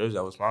 Just getting a jersey,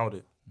 I was fine with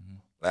it.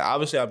 Like,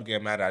 obviously, I'd be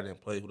getting mad that I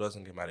didn't play. Who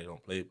doesn't get mad that they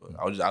don't play? But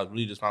I was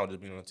really just fine with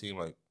just being on a team.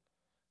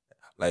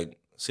 Like,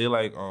 say,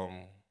 like, I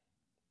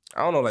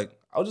don't know, like,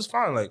 I was just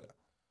fine. Like,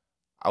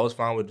 I was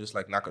fine with just,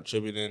 like, not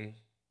contributing,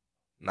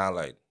 not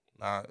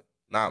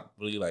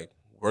really, like,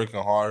 working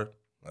hard.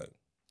 Like,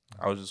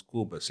 I was just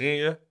cool. But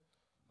senior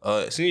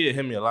year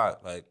hit me a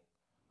lot. Like,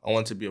 I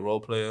wanted to be a role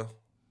player,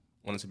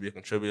 wanted to be a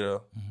contributor,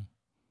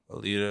 a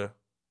leader.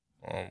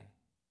 I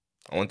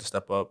wanted to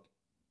step up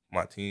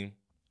my team.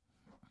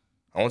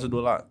 I wanted to do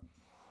a lot.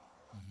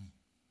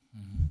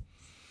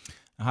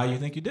 How you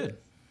think you did?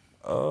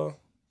 I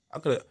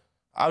could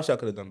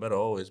have done better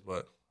always,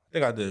 but I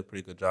think I did a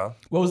pretty good job.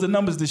 What was the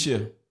numbers this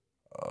year?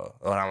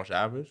 How much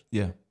average?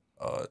 Yeah.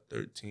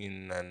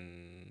 13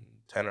 and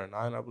 10 or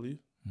 9, I believe.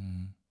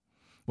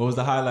 What was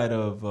the highlight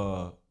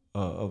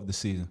of the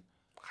season?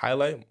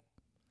 Highlight?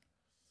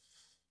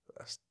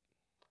 That's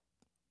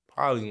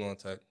probably Long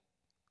Tech.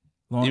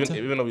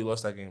 Even though we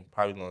lost that game,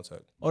 probably Long Tech.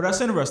 Oh,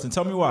 that's interesting.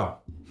 Tell me why.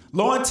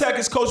 Long Tech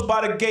is coached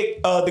by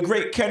the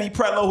great Kenny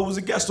Pretlow, who was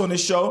a guest on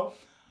this show.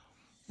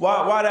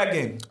 Why that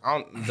game?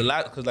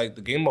 Because like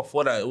the game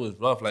before that, it was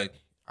rough. Like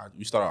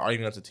we started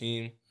arguing as a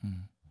team,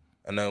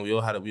 and then we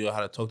all had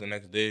to talk the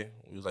next day.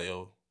 We was like,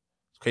 yo,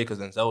 it's crazy because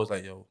Denzel was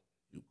like, yo,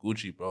 you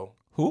Gucci, bro.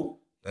 Who?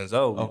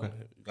 Denzel. Okay.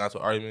 We got into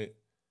an argument.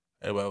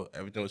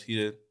 Everything was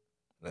heated.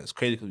 And it's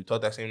crazy because we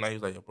talked that same night. He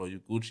was like, yo, bro, you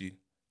Gucci.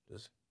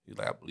 He's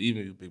like, I believe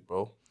in you, big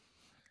bro.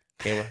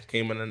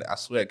 Came in. I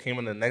swear, came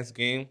in the next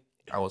game.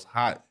 I was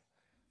hot.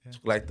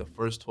 Took like the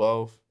first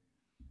 12.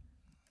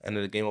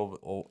 Ended the game with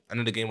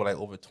like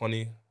over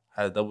 20.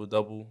 Had a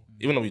double.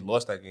 Even though we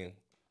lost that game,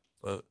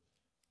 but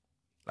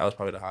that was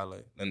probably the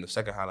highlight. Then the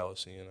second highlight was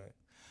seeing that.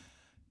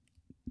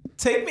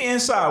 Take me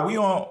inside. We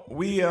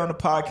on the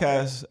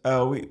podcast.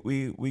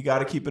 We got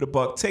to keep it a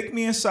buck. Take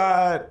me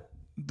inside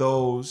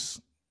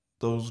those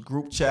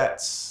group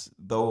chats,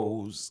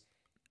 those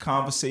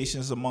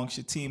conversations amongst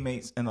your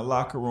teammates in the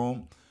locker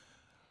room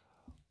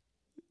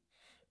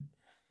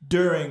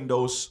during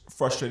those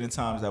frustrating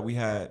times that we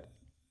had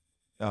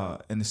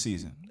in the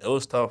season. It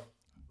was tough.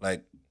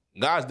 Like,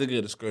 guys did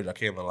get discouraged. I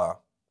can't even lie.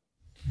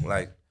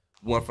 Like,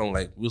 we went from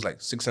like we was like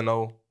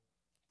 6-0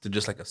 to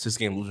just like a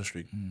 6-game losing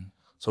streak.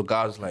 So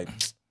guys like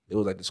it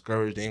was like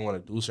discouraged. They didn't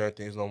want to do certain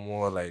things no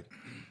more. Like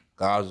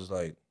guys was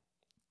like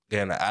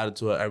getting an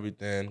attitude of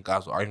everything.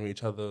 Guys were arguing with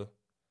each other.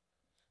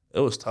 It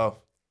was tough,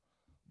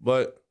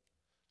 but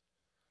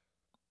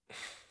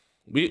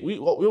we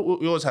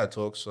always had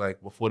talks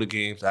like before the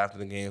games, after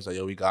the games. Like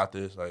yo, we got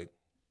this. Like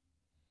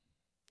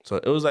so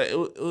it was like it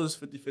was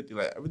 50-50.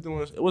 Like everything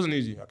it wasn't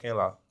easy. I can't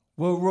lie.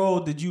 What role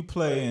did you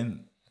play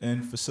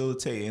in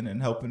facilitating and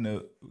helping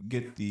to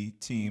get the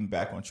team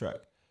back on track?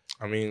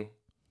 I mean,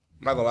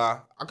 I'm not gonna lie,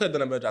 I could have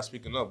done a better job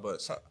speaking up,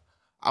 but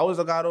I was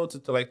the guy though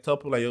to like tell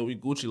people like, yo, we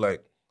Gucci,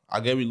 like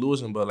I get we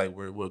losing, but like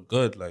we're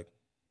good, like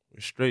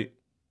we're straight.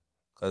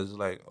 Cause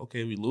like,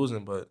 okay, we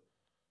losing, but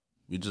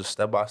we just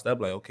step by step,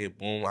 like, okay,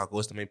 boom, our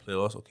goal is to make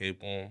playoffs, okay,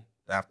 boom,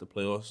 after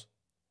playoffs,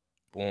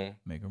 boom.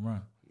 Make them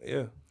run.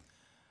 Yeah.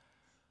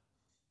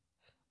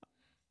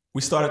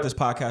 We started this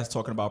podcast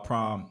talking about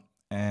prom,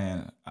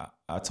 and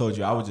I told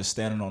you I was just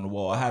standing on the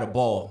wall. I had a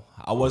ball.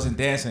 I wasn't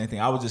dancing or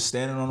anything. I was just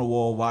standing on the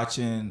wall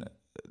watching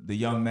the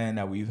young men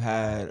that we've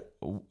had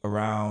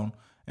around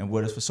and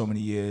with us for so many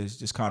years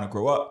just kind of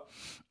grow up.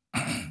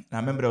 And I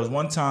remember there was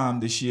one time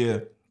this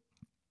year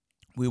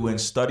we were in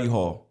study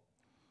hall.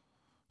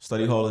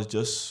 Study hall is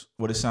just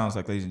what it sounds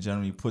like, ladies and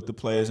gentlemen. You put the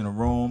players in a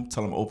room,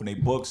 tell them to open their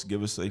books,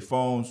 give us their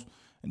phones,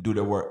 and do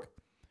their work.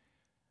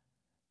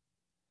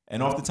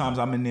 And oftentimes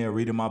I'm in there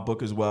reading my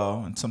book as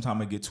well, and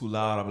sometimes it get too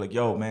loud. I'm like,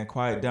 yo, man,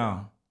 quiet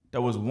down.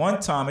 There was one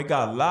time it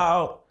got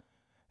loud,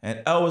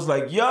 and L was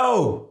like,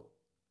 yo,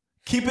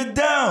 keep it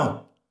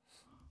down.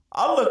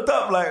 I looked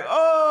up like,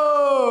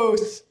 oh,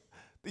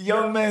 the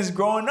young man's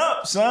growing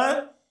up,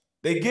 son.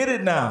 They get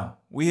it now.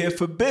 We here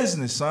for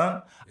business,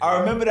 son. Yeah. I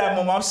remember that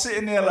moment. I'm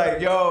sitting there like,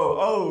 yo,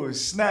 oh,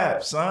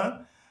 snap,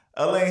 son.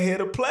 L ain't here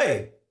to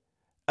play.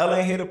 L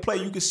ain't here to play.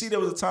 You can see there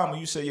was a time when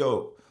you say,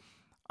 yo,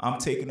 I'm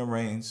taking the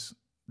reins.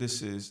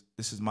 This is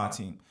my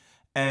team.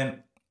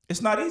 And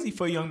it's not easy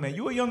for a young man.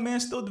 You're a young man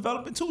still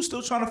developing too,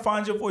 still trying to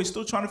find your voice,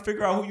 still trying to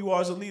figure out who you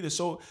are as a leader.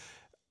 So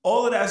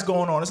all of that's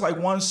going on. It's like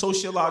one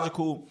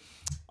sociological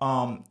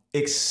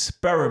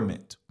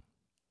experiment.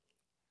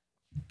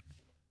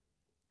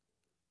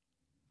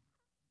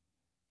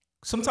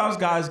 Sometimes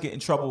guys get in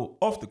trouble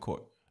off the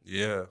court.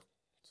 Yeah.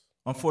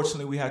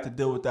 Unfortunately, we had to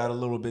deal with that a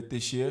little bit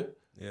this year.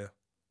 Yeah.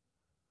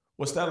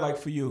 What's that like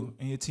for you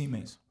and your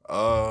teammates?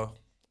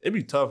 It'd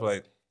be tough,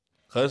 like,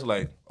 cause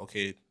like,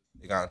 okay,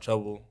 they got in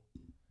trouble,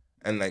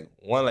 and like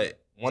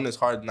one is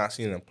hard not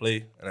seeing them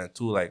play, and then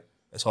two, like,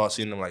 it's hard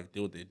seeing them like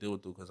do what they do,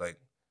 cause like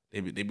they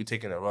be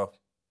taking it rough,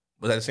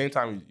 but at the same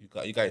time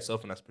you got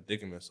yourself in that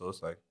predicament, so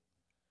it's like,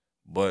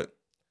 but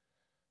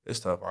it's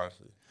tough,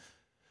 honestly.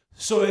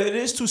 So it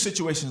is two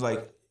situations.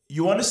 Like,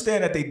 you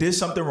understand that they did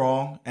something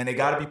wrong and they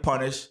got to be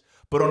punished.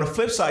 But on the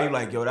flip side, you're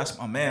like, yo, that's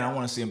my man. I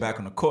want to see him back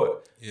on the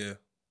court. Yeah.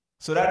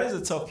 So that is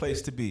a tough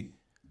place to be.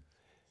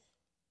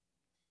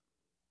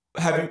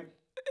 Have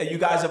you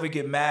guys ever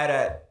get mad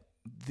at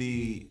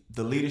the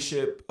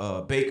leadership,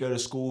 Baker, the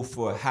school,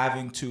 for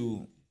having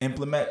to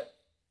implement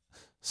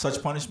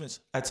such punishments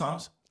at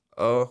times?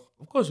 Of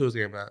course we was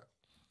getting mad.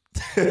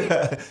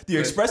 Do you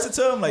express it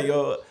to them? Like,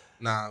 yo.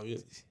 Nah,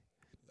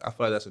 I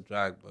feel like that's a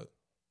drag, but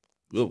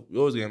we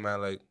always get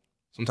mad. Like,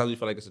 sometimes we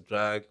feel like it's a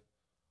drag.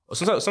 Or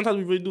sometimes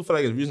we really do feel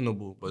like it's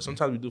reasonable, but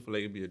sometimes we do feel like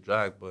it'd be a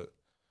drag. But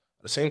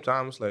at the same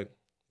time, it's like,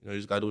 you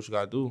just got to do what you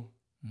got to do.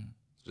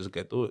 Just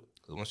get through it.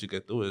 Because once you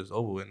get through it, it's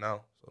over with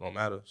now. So it don't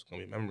matter. It's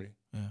going to be a memory.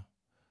 Yeah.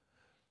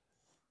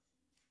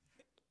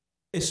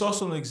 It's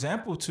also an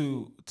example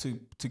to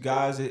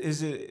guys.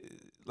 Is it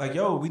like,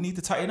 yo, we need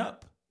to tighten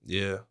up?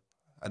 Yeah.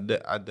 I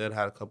did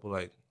had a couple,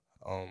 like,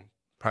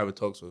 private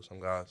talks with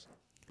some guys.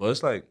 But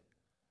it's like,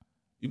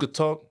 you could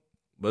talk,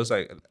 but it's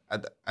like,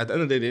 at the end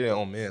of the day, they're their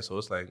own man. So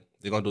it's like,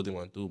 they're going to do what they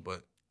want to do.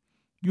 But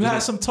you had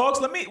some talks?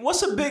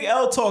 What's a big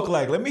L talk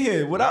like? Let me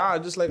hear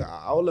it. Just like,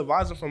 I will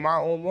advise them from my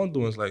own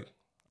wrongdoings. Like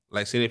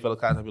say they fail a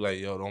class, I'd be like,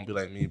 yo, don't be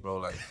like me, bro.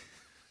 Like,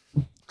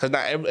 because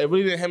it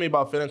really didn't hit me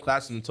about failing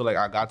classes until, like,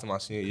 I got to my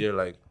senior year,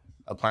 like,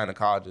 applying to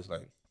colleges.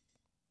 Like,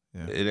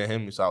 it didn't hit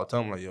me. So I would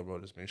tell them, like, yo, bro,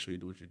 just make sure you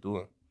do what you're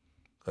doing.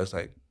 Because,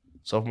 like,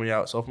 sophomore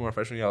and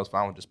freshman year, I was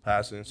fine with just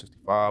passing,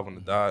 65 on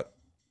the dot.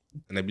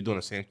 And they be doing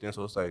the same thing,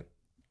 so it's like,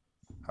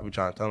 I be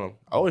trying to tell them.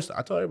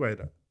 I tell everybody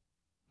that.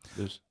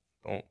 Just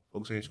don't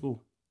focus on your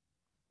school.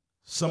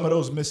 Some of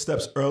those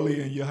missteps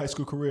early in your high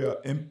school career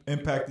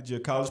impacted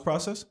your college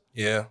process?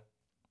 Yeah.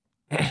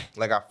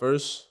 Like, at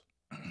first,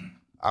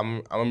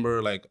 I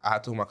remember, like, I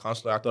had to my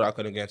counselor. I thought I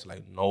couldn't get into,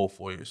 like, no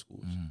 4-year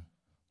schools.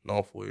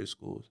 No 4-year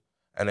schools.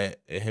 And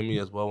it hit me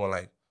as well when,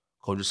 like,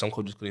 some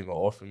coaches couldn't even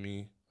offer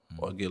me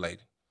or get, like,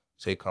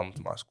 say, come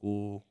to my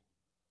school.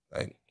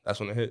 Like, that's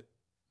when it hit.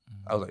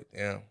 I was like,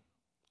 damn,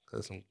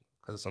 because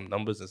of some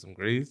numbers and some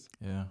grades.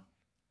 Yeah.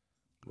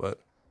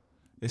 But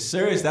it's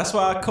serious. That's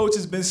why our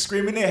coaches been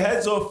screaming their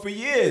heads off for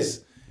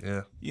years.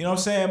 Yeah. You know what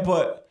I'm saying?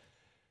 But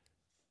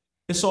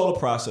it's all a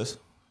process.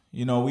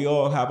 You know, we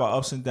all have our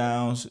ups and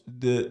downs.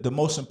 The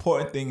most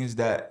important thing is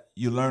that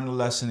you learn the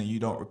lesson and you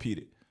don't repeat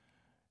it.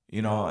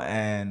 You know,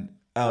 and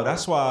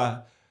that's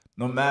why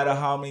no matter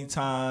how many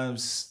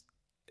times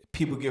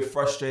people get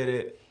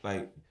frustrated,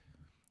 like,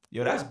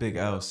 yo, that's big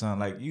L, son.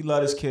 Like, you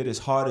love this kid as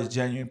hard as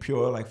genuine,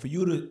 pure. Like, for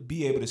you to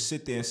be able to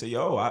sit there and say,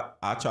 yo,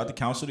 I tried to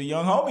counsel the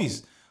young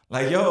homies.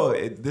 Like, yo,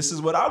 this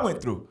is what I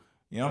went through.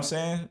 You know what I'm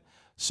saying?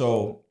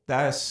 So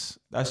that's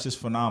just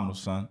phenomenal,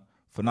 son.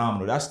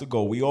 Phenomenal. That's the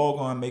goal. We all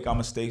going to make our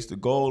mistakes. The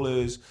goal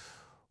is,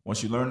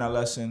 once you learn that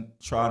lesson,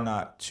 try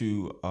not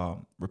to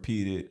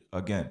repeat it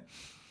again.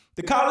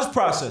 The college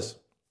process.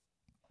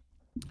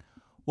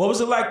 What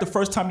was it like the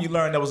first time you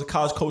learned there was a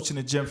college coach in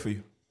the gym for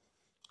you?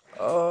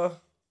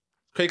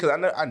 Crazy, because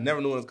I never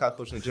knew when it was college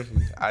coach in the gym for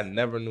me. I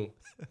never knew.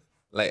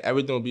 Like,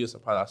 everything would be a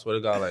surprise. I swear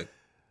to God, like,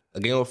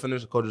 a game will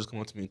finish, the coach just come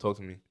up to me and talk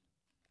to me.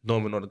 Don't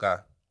even know the guy.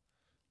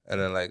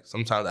 And then, like,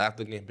 sometimes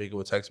after the game, Baker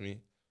would text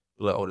me,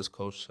 be like, oh, this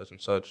coach, such and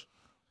such.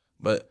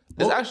 But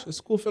it's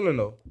a cool feeling,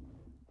 though.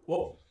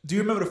 Well, do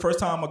you remember the first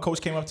time a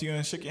coach came up to you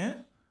and shook your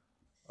hand?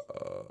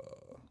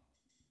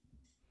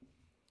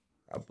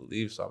 I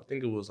believe so. I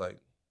think it was, like,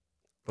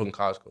 from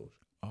college coach.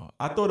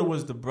 I thought it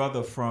was the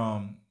brother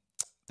from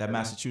that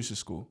Massachusetts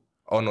school.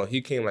 Oh no,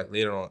 he came like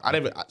later on. I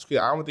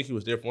don't think he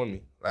was there for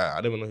me. Like, I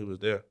didn't even know he was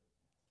there.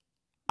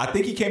 I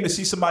think he came to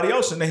see somebody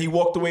else, and then he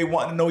walked away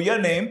wanting to know your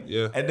name.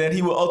 Yeah. And then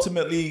he would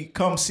ultimately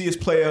come see us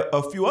play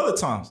a few other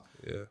times.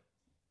 Yeah.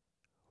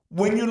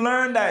 When you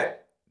learned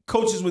that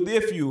coaches were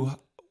there for you,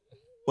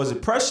 was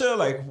it pressure?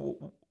 Like,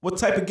 what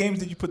type of games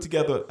did you put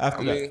together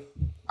after that?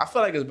 I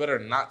feel like it's better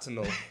not to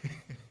know.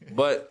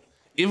 But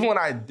even when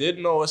I did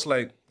know, it's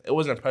like it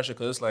wasn't pressure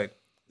because it's like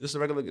this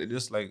regular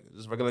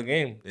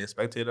game. They a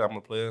spectator. I'm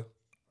a player.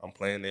 I'm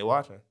playing. They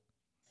watching.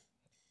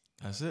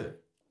 That's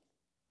it.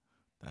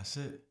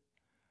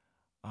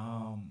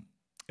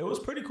 It was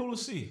pretty cool to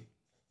see.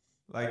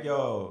 Like,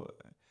 yo,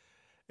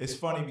 it's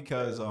funny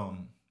because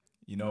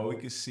we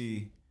could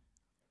see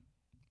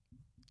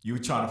you were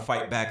trying to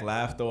fight back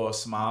laughter or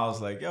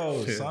smiles. Like,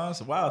 yo, son,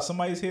 wow,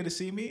 somebody's here to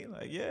see me.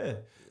 Like, yeah.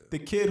 The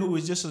kid who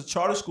was just a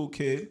charter school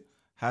kid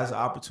has the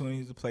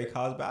opportunity to play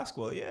college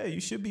basketball. Yeah, you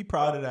should be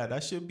proud of that.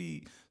 That should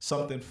be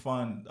something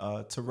fun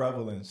to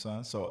revel in,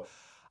 son. So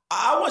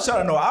I want y'all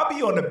to know, I'll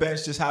be on the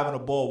bench just having a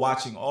ball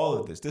watching all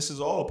of this. This is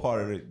all a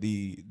part of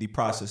the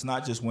process,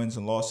 not just wins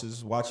and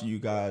losses, watching you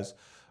guys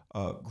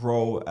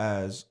grow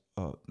as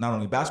not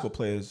only basketball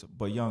players,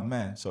 but young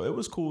men. So it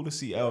was cool to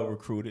see L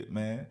recruited,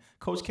 man.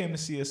 Coach came to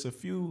see us a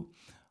few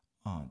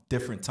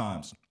different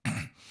times.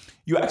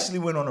 You actually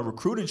went on a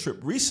recruiting trip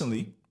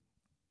recently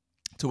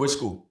to which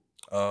school?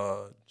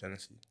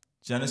 Genesee.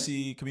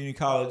 Genesee Community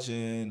College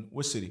in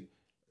which city?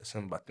 I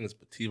think it's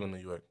Bativa, New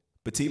York.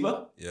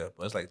 Bativa? Yeah,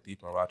 but it's like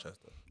deep in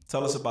Rochester.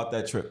 Tell us about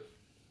that trip.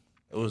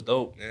 It was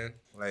dope, man.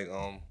 Like,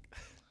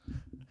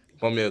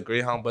 bought me a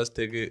Greyhound bus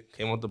ticket,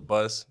 came on the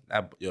bus.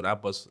 That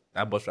bus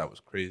ride was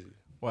crazy.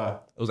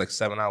 Wow. It was like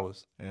 7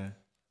 hours. Yeah.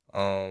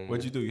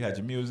 What'd you do? You had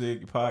your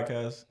music, your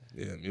podcast?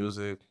 Yeah,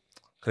 music.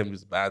 Couldn't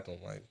use the bathroom.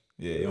 Like,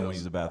 yeah, you don't want to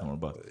use the bathroom on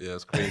the bus. Yeah,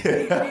 it's crazy.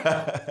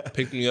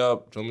 Picked me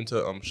up, drove me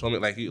to show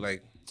me he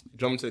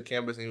drove me to the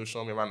campus and he was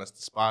showing me around the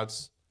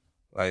spots,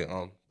 like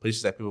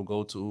places that people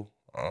go to.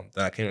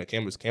 Then I came to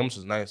campus. Campus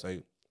was nice,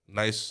 like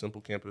nice, simple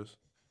campus.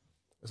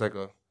 It's like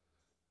the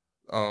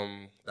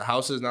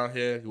houses down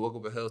here. You walk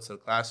up a hill to the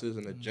classes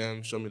and the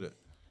gym. Show me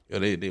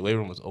the weight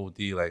room was OD.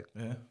 Like,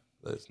 yeah,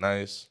 it's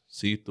nice,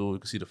 see through. You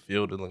can see the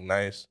field. It looked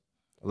nice.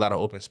 A lot of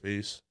open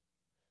space.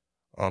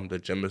 The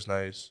gym is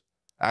nice.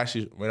 I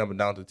actually ran up and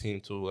down the team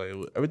too. Like,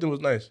 everything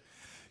was nice.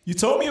 You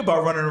told me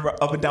about running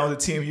up and down the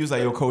team. You was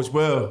like, yo, Coach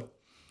Will,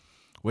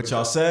 what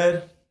y'all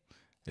said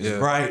is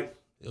right.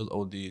 It was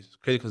OD. It's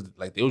crazy because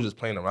like they was just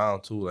playing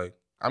around too. Like,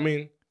 I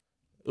mean,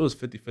 it was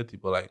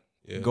 50-50, but like,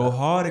 yeah. Go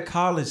hard at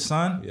college,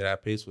 son. Yeah,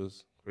 that pace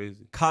was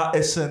crazy.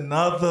 It's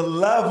another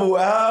level,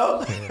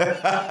 Al.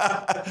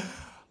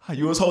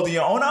 You was holding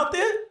your own out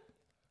there?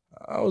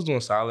 I was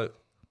doing solid.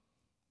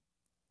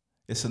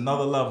 It's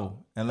another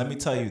level. And let me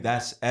tell you,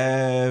 that's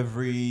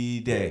every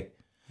day.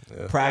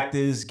 Yeah.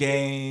 Practice,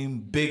 game,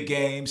 big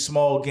game,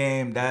 small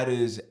game, that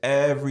is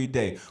every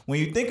day. When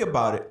you think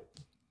about it,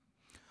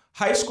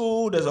 high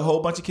school, there's a whole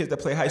bunch of kids that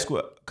play high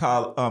school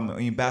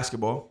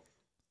basketball.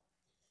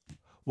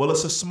 Well,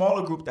 it's a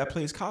smaller group that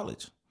plays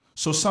college.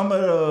 So some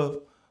of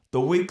the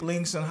weak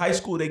links in high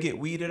school, they get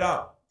weeded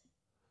out.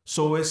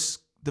 So it's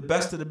the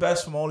best of the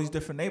best from all these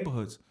different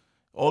neighborhoods,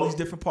 all these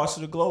different parts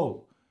of the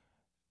globe.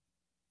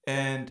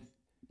 And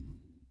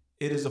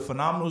it is a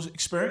phenomenal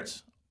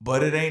experience,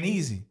 but it ain't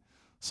easy.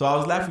 So I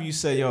was laughing. You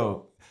said,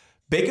 yo,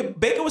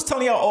 Baker was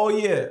telling y'all all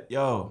year,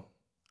 yo,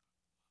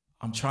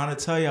 I'm trying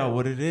to tell y'all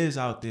what it is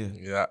out there.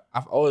 Yeah,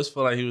 I've always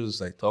felt like he was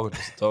just like talking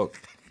just to talk.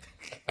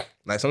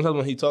 Like sometimes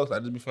when he talks, I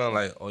just be feeling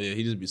like, oh yeah,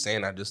 he just be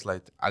saying that just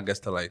like, I guess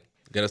to like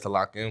get us to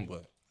lock in,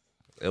 but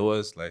it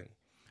was like.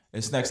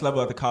 It's next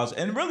level at the college.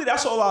 And really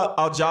that's all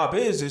our job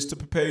is to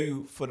prepare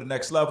you for the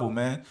next level,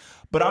 man.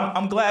 But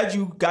I'm glad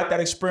you got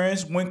that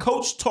experience. When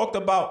Coach talked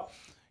about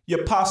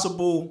your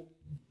possible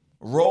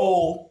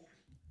role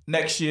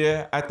next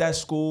year at that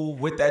school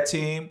with that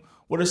team,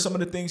 what are some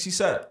of the things he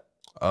said?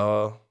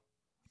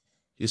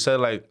 He said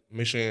like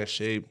make sure you're in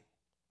shape.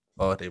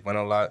 They run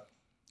a lot.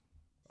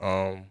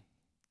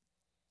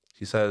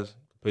 He says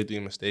play through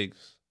your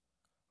mistakes.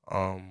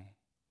 What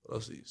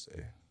else did he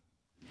say?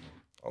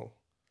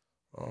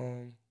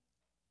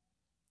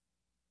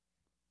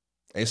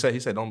 And he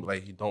said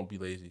don't be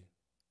lazy.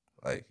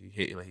 Like he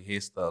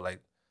hates stuff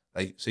like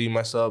say you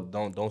mess up,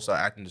 don't start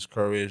acting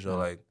discouraged or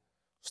like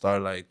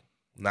start like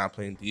not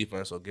playing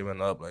defense or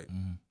giving up. Like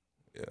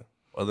yeah.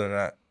 Other than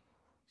that,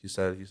 he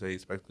said he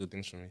expects good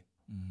things from me.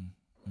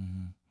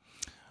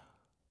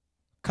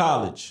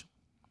 College.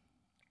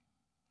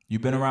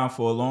 You've been around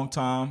for a long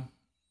time.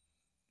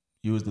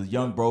 You was the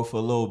young bro for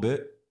a little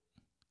bit.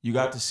 You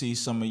got to see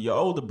some of your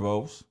older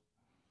bros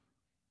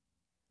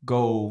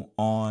go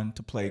on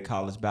to play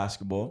college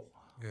basketball.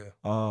 Yeah.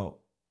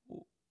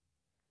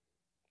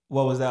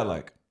 What was that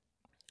like?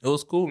 It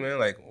was cool, man.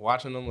 Like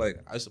watching them.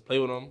 Like I used to play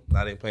with them.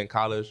 Now they playing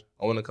college.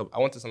 I went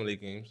to some of their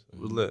games. It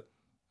was lit.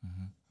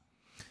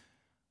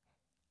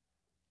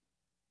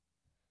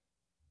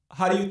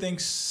 How do you think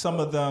some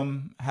of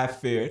them have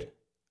fared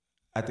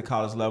at the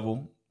college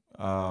level?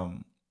 I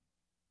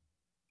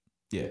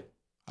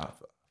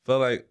feel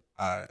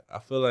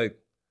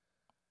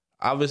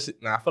obviously,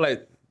 now I feel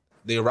like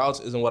their routes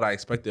isn't what I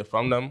expected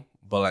from them,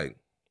 but like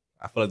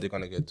I feel like they're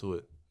gonna get to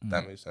it. If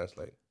that makes sense.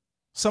 Like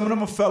some of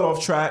them fell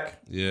off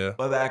track, yeah,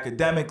 whether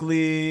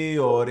academically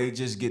or they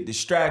just get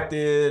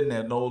distracted and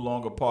they're no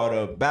longer part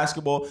of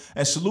basketball.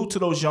 And salute to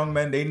those young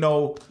men. They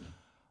know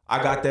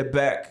I got their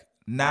back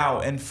now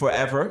and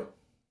forever.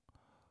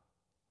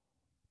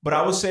 But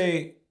I would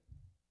say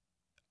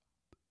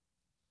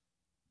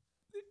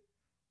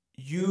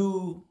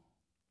the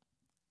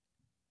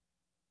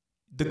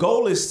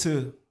goal is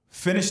to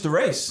finish the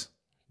race.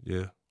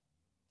 yeah.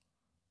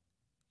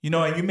 You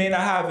know, and you may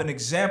not have an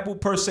example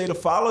per se to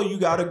follow. You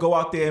got to go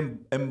out there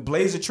and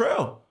blaze a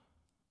trail.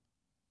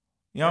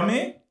 You know what I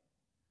mean?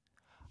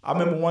 I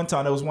remember one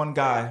time there was one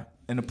guy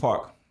in the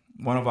park,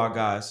 one of our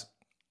guys.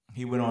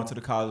 He went on to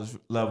the college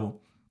level.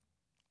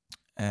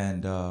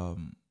 And,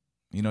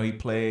 you know, he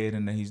played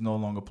and then he's no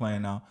longer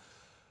playing now.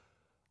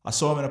 I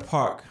saw him in the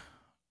park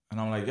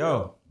and I'm like,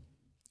 yo,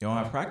 you don't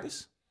have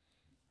practice?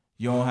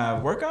 You don't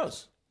have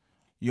workouts?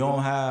 You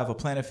don't have a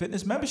Planet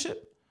Fitness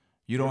membership?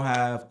 You don't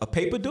have a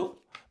paper due?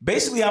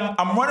 Basically,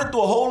 I'm running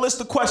through a whole list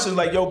of questions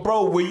like, yo,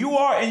 bro, where you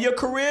are in your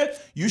career,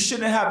 you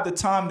shouldn't have the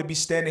time to be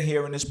standing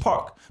here in this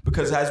park.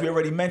 Because as we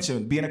already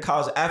mentioned, being a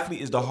college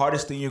athlete is the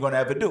hardest thing you're going to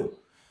ever do.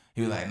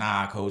 He was like,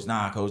 nah, coach.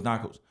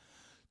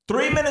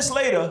 3 minutes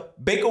later,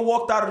 Baker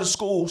walked out of the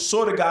school,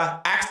 saw the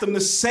guy, asked him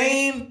the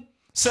same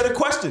set of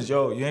questions.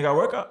 Yo, you ain't got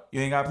workout?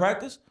 You ain't got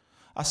practice?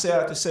 I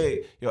have to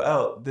say, yo,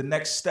 L, the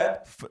next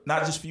step,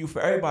 not just for you,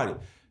 for everybody,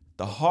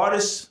 the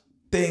hardest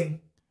thing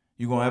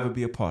you're going to ever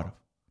be a part of.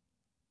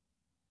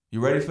 You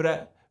ready for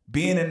that?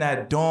 Being in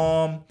that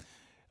dorm,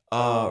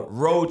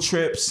 road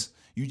trips.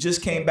 You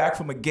just came back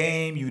from a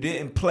game. You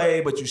didn't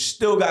play, but you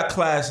still got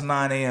class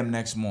 9 a.m.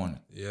 next morning.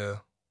 Yeah.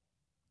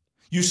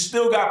 You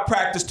still got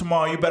practice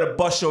tomorrow. You better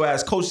bust your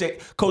ass. Coach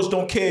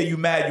don't care. You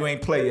mad you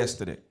ain't play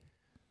yesterday.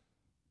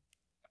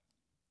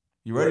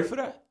 You ready for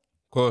that?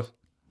 Of course.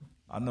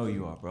 I know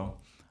you are, bro.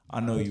 I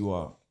know you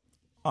are.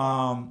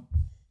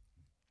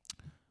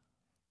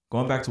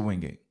 Going back to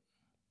Wingate.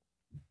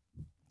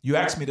 You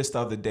asked me this the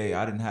other day.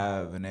 I didn't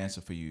have an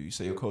answer for you. You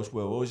said, yo, Coach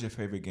Will, what was your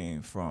favorite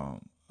game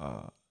from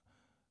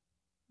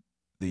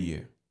the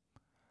year?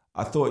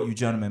 I thought you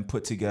gentlemen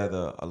put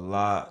together a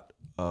lot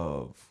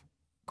of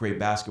great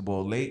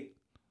basketball late.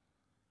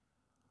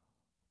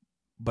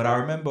 But I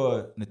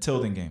remember the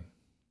Tilden game.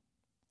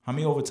 How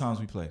many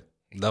overtimes we played?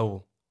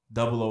 Double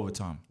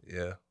overtime.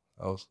 Yeah,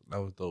 that was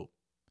dope.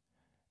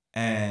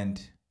 And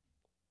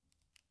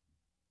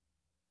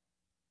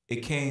it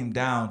came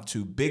down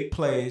to big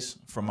plays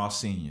from our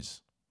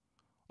seniors,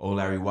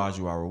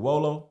 Olanrewaju,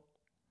 Arowolo,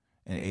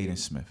 and Aiden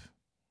Smith.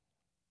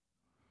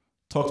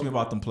 Talk to me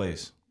about them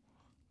plays.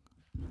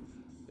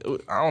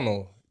 I don't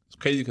know. It's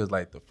crazy because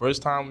like the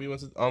first time we went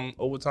to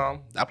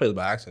overtime, that play was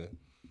by accident.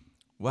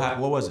 What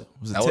was it?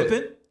 Was it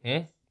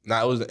tipping?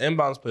 Nah, it was the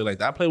inbounds play. Like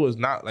that play was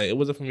not like it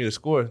wasn't for me to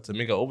score to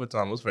make it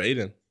overtime. It was for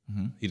Aiden.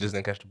 Mm-hmm. He just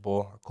didn't catch the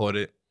ball. I caught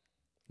it,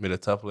 made a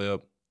tough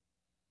layup.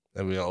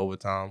 Then we went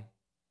overtime.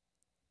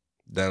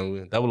 Then we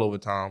went double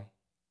overtime.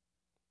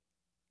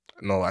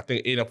 No, I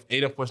think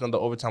Aiden forced another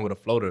overtime with a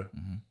floater.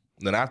 Mm-hmm.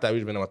 Then after that, we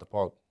just ran him out the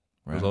park.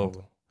 It was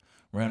over.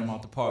 Ran him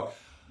out the park.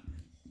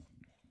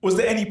 Was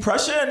there any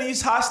pressure in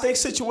these high stakes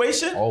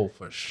situations? Oh,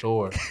 for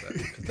sure.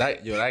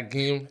 that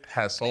game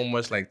had so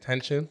much like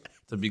tension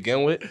to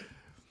begin with.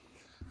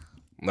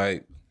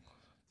 Like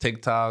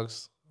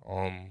TikToks,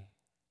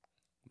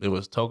 they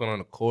was talking on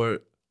the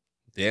court,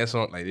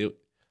 dancing like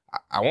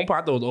at one point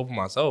I thought it was over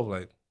myself.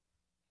 Like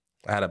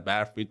I had a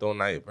bad free throw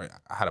night,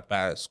 I had a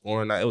bad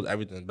scoring night. It was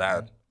everything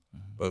bad,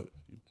 but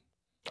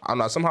I don't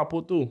know. I somehow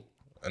pulled through,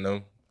 and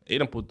then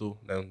Aiden pulled through,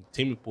 then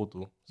team pulled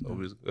through, so it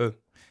was good.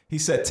 He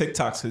said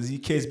TikToks because these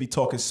kids be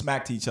talking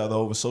smack to each other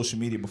over social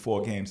media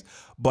before games.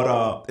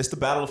 But it's the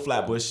Battle of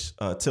Flatbush,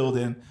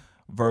 Tilden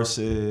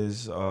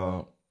versus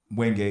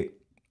Wingate.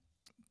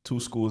 Two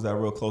schools that are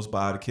real close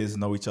by. The kids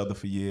know each other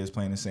for years,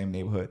 playing in the same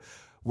neighborhood.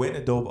 Went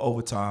in the dope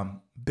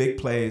overtime. Big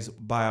plays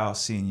by our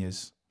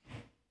seniors.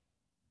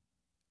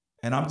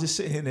 And I'm just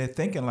sitting there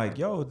thinking like,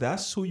 yo,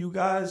 that's who you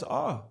guys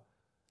are.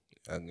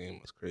 That game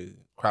was crazy.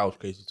 Crowd was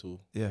crazy too.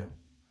 Yeah.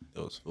 It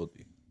was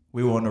filthy.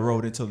 We were on the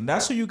road until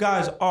that's who you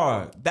guys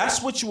are.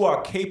 That's what you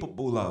are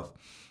capable of.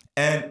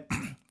 And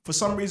for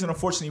some reason,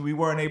 unfortunately, we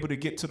weren't able to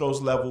get to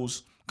those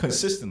levels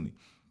consistently.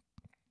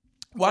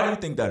 Why do you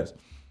think that is?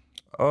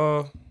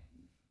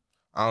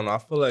 I don't know. I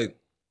feel like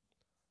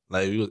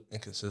we was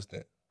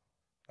inconsistent.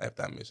 If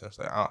that makes sense.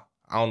 Like I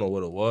don't know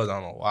what it was. I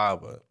don't know why,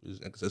 but we was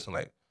inconsistent.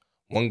 Like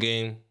one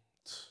game,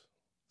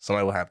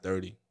 somebody would have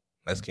 30.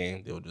 Next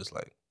game, they would just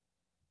like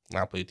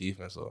not play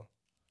defense or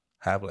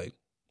have like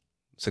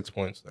 6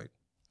 points. Like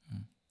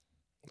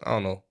I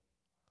don't know.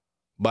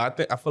 But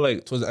I feel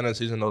like towards the end of the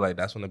season though, like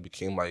that's when it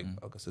became like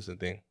a consistent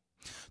thing.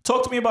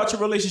 Talk to me about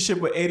your relationship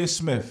with Aiden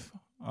Smith.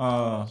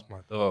 That's my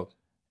dog.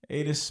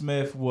 Aiden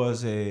Smith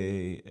was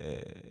a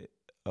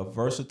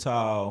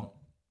versatile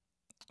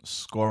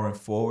scoring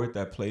forward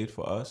that played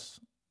for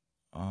us.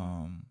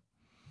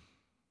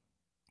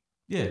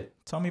 Yeah,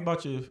 tell me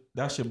about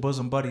that's your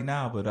bosom buddy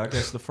now, but I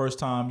guess the first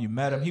time you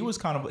met him, he was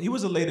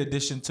a late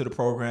addition to the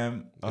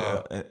program,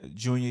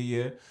 junior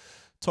year.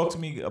 Talk to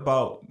me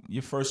about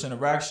your first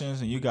interactions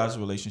and you guys'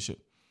 relationship.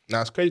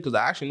 Now, it's crazy because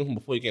I actually knew him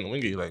before he came to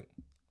Wingate. Like,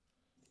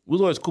 we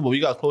was always cool, but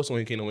we got close when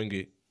he came to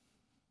Wingate.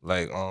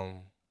 Like,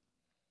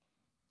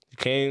 he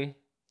came,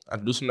 I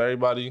introduced him to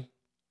everybody,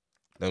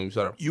 then we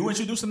started. You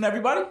introduced him to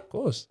everybody? Of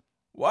course.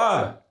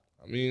 Why?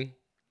 I mean,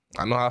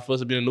 I know how it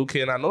feels to be a new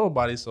kid and I know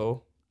nobody,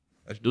 so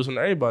I introduced him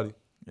to everybody.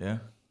 Yeah.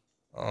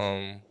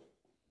 Then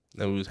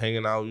we was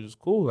hanging out. We was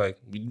cool. Like,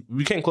 we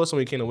became close when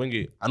we came to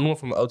Wingate. I knew him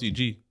from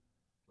LTG,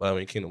 but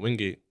when he came to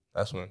Wingate,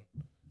 that's when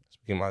he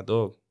became my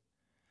dog.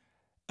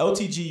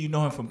 LTG, you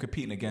know him from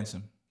competing against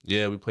him.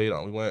 Yeah, we played.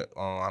 We went.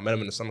 I met him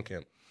in the summer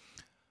camp.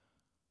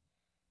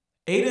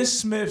 Aiden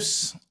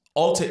Smith's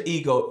alter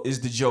ego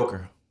is the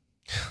Joker.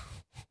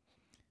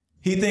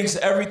 He thinks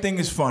everything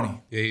is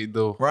funny. Yeah, he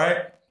do.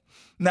 Right?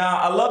 Now,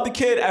 I love the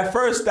kid. At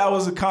first, that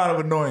was a kind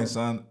of annoying,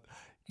 son.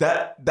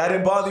 That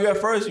didn't bother you at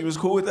first? You was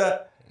cool with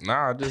that?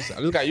 Nah, I just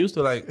got used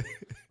to like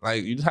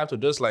you just have to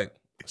just like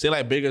say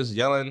like Bigger's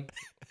yelling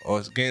or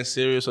it's getting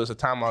serious or it's a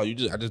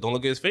timeout. I just don't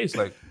look at his face.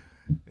 Like,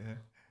 yeah.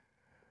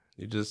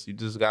 You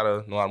just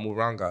gotta know how to move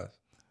around guys.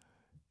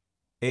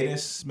 Aiden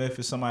Smith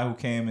is somebody who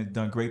came and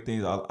done great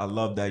things. I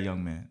love that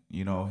young man.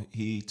 You know,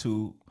 he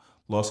too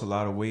lost a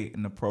lot of weight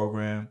in the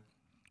program.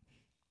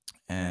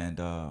 And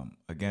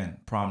again,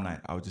 prom night,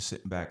 I was just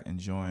sitting back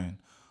enjoying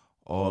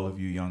all of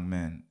you young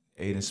men.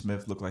 Aiden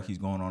Smith looked like he's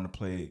going on to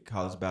play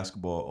college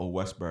basketball or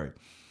Westbury.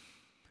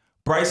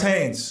 Bryce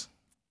Haynes.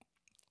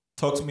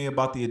 Talk to me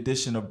about the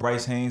addition of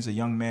Bryce Haynes, a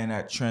young man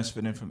that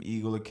transferred in from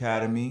Eagle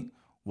Academy,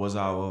 was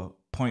our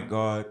point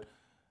guard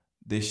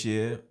this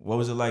year. What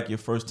was it like your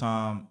first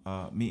time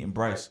meeting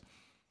Bryce?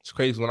 It's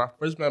crazy. When I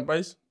first met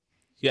Bryce,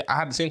 I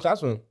had the same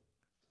class with him.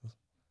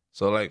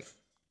 So, like,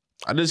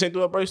 I did the same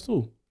thing with Bryce,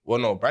 too. Well,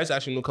 no, Bryce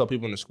actually knew a couple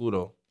people in the school,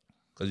 though,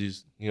 because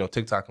he's,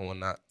 TikTok and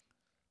whatnot.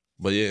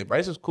 But, yeah,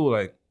 Bryce is cool.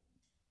 Like,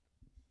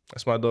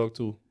 that's my dog,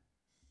 too.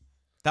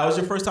 That was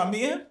your first time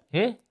meeting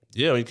him?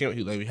 Yeah, when he came,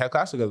 we had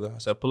class together. I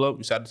said, pull up.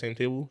 We sat at the same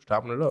table,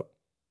 chopping it up.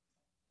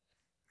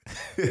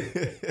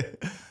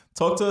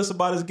 Talk to us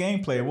about his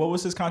gameplay. What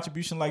was his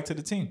contribution like to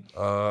the team?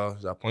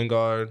 He's our point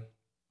guard,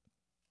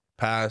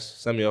 pass,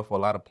 send me up for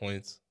a lot of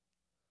points.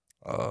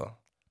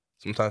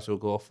 Sometimes he'll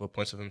go off for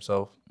points of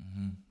himself.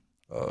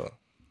 Mm-hmm.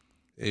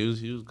 He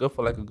was good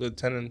for like a good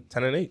 10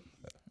 and 8.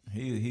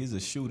 He's a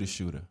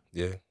shooter.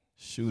 Yeah.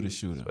 Shooter.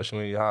 Especially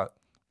when you're hot.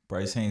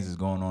 Bryce Haynes is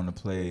going on to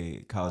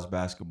play college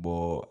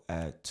basketball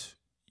at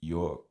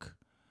York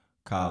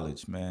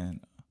College, man.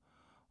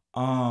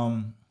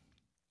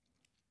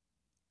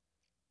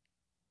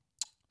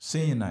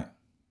 Senior night.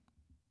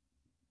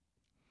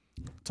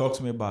 Talk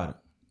to me about it.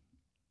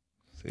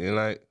 Senior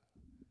night.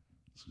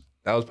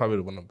 That was probably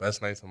one of the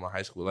best nights of my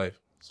high school life.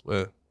 I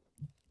swear.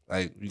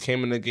 Like, we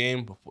came in the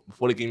game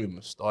before the game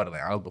even started.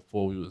 Like, hours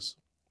before, we was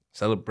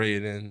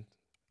celebrating,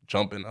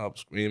 jumping up,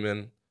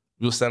 screaming.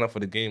 We was setting up for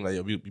the game. Like,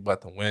 yo, we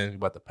about to win. We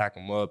about to pack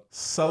them up.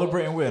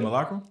 Celebrating where? In the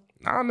locker room?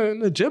 Nah, in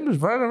the gym,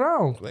 just running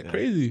around like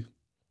crazy.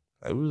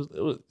 Like, it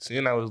was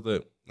senior night was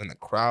lit. And the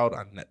crowd,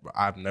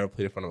 I've never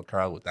played in front of a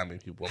crowd with that many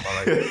people in my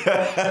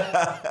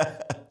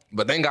life.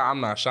 But thank God I'm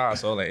not shy,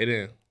 so like it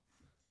didn't.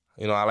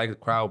 I like the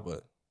crowd,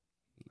 but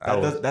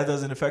that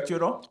doesn't affect you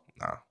at all?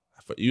 Nah,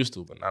 I used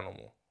to, but not no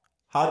more.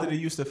 How did it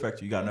used to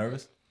affect you? You got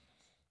nervous?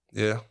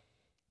 Yeah,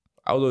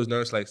 I was always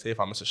nervous. Like, say if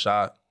I miss a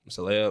shot, miss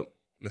a layup,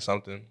 miss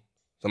something,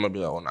 somebody be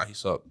like, "Oh, nah, he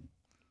sucked,"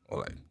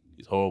 or like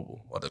he's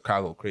horrible, or the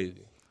crowd go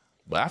crazy.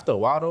 But after a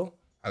while though,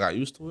 I got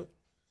used to it.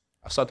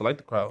 I started to like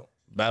the crowd,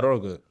 bad or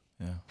good.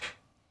 Yeah.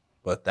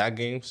 But that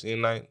game, senior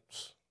night,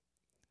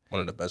 one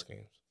of the best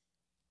games.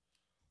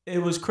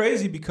 It was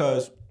crazy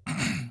because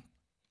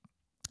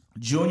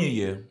junior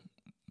year,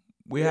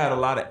 we had a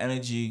lot of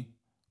energy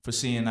for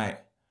senior night.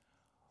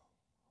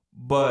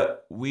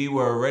 But we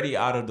were already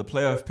out of the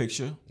playoff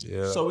picture.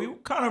 Yeah. So we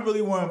kind of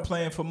really weren't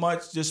playing for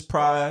much, just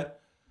pride.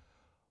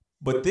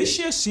 But this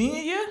year,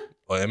 senior year?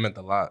 Oh, it meant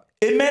a lot.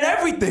 It meant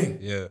everything.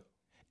 Yeah.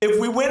 If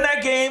we win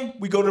that game,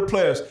 we go to the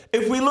playoffs.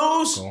 If we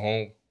lose, go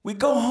home. We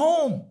go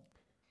home.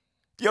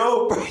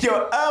 Yo,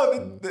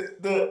 Al,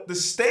 the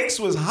stakes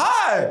was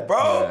high,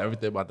 bro. Yeah,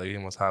 everything about that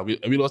game was high. We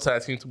lost to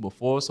that team too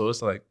before, so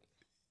it's like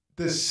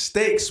the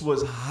stakes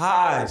was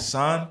high,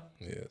 son.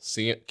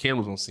 Yeah, Ken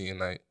was on senior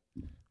night.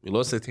 We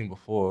lost to the team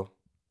before,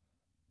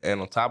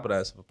 and on top of that,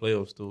 it's for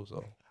playoffs too.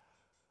 So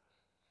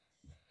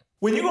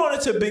when you go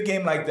into a big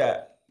game like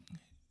that,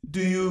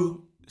 do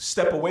you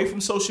step away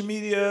from social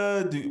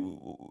media? Do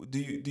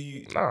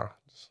you? Nah.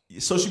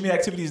 Social media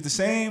activity is the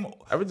same.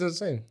 Everything's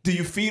the same. Do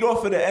you feed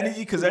off of the energy?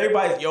 Because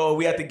everybody's,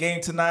 we at the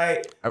game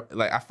tonight. I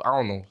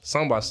don't know.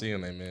 Something about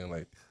seeing night, man.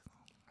 Like,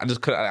 I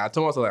just couldn't. I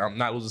told myself, like, I'm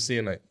not losing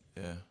seeing night.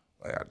 Yeah.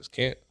 Like, I just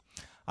can't.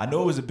 I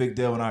know it was a big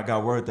deal when I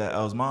got word that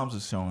El's moms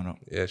was showing up.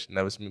 Yeah, she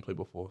never seen me play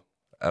before,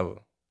 ever.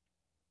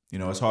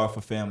 It's hard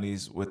for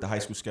families with the high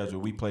school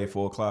schedule. We play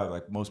 4 o'clock,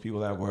 like most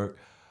people at work.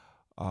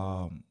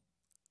 What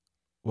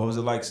was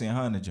it like seeing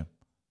her in the gym?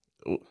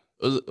 It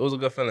It was a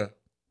good feeling.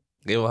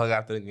 Gave a hug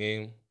after the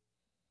game.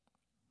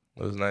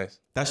 It was nice.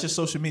 That's your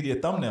social media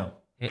thumbnail.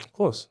 Of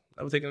course.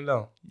 Never taking it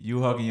down.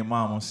 You hugging your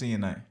mom on senior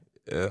night.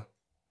 Yeah.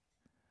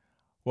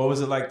 What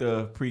was it like,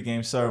 the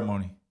pregame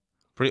ceremony?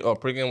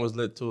 Pregame was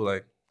lit too.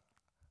 Like,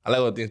 I like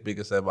what things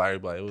Baker said about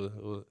everybody.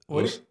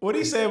 What did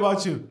he say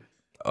about you?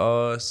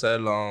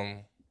 Said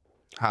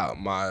how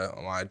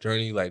my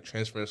journey, like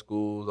transferring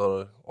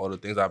schools, all the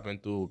things I've been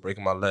through,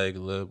 breaking my leg,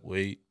 lip,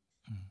 weight,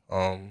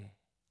 then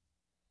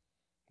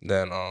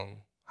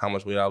how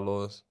much weight I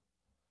lost,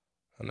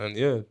 and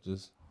then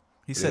just.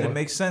 He said it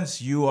makes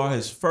sense. You are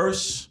his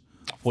first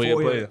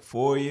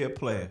four-year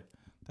player.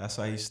 That's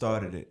how he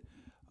started it.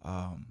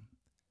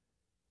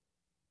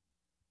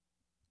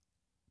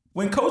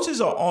 When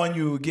coaches are on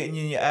you, getting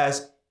you in your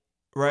ass,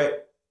 right?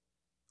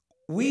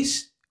 We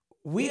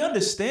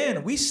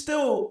understand. We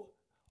still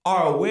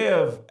are aware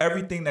of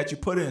everything that you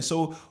put in.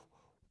 So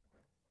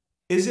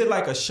is it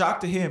like a shock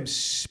to hear him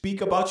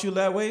speak about you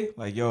that way?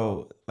 Like,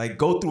 yo, like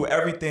go through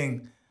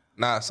everything.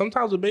 Nah,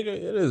 sometimes with Baker,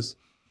 it is.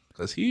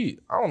 Because I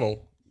don't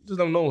know. You just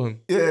don't know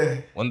him.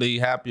 Yeah. One day he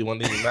happy, one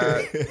day he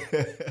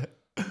mad.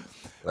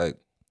 Like,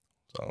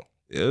 so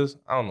it is.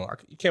 I don't know.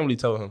 You can't really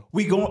tell him.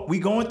 We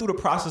going through the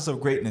process of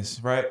greatness,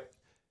 right?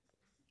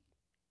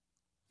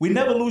 We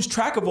never lose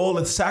track of all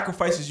the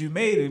sacrifices you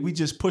made, and we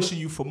just pushing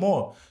you for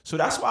more. So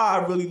that's why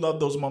I really love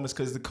those moments,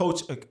 because the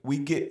coach, we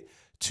get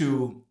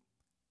to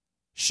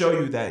show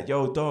you that,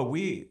 yo, dog,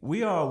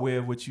 we are aware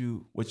of what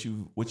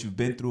you've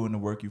been through and the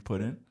work you put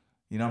in.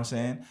 You know what I'm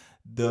saying?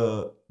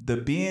 The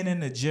being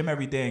in the gym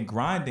every day and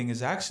grinding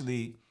is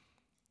actually,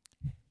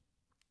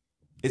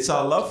 it's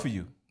our love for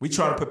you. We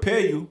trying to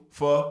prepare you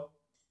for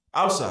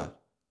outside.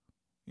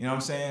 You know what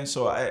I'm saying?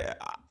 So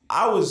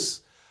I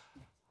was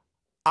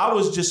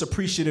just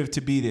appreciative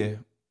to be there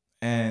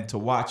and to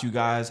watch you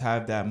guys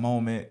have that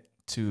moment,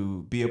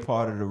 to be a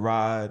part of the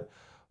ride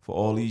for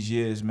all these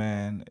years,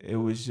 man.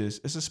 It's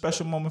a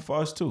special moment for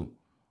us too.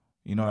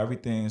 You know,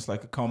 everything is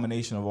like a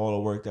culmination of all the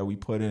work that we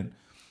put in.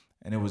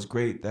 And it was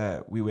great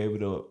that we were able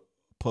to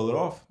pull it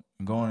off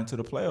and going into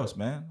the playoffs,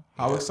 man.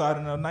 How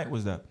exciting a night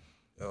was that?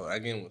 Yo, that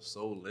game was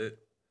so lit.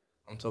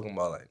 I'm talking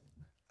about, like,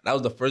 that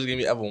was the first game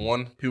you ever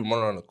won. People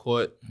running on the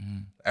court. Mm-hmm.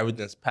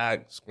 Everything's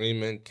packed,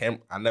 screaming.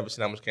 I never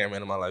seen that much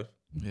cameraman in my life.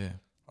 Yeah.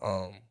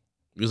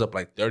 We was up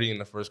like 30 in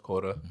the first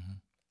quarter. Mm-hmm.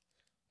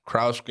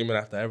 Crowd screaming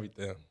after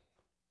everything.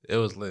 It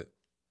was lit.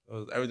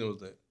 Everything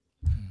was lit.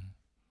 Mm-hmm.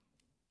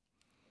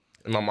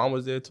 And my mom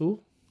was there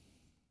too.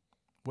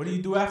 What do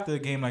you do after a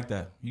game like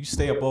that? You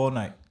stay up all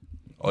night.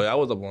 Oh yeah, I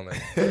was up all night.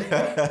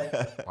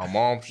 My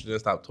mom, she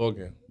didn't stop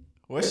talking.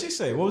 What'd she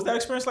say? What was that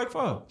experience like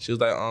for her? She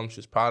was like, she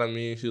was proud of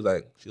me. She was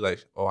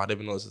like, oh, I didn't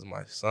even know this is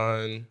my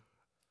son.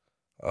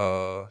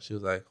 She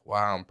was like,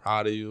 wow, I'm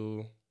proud of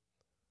you.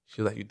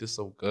 She was like, you did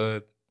so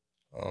good.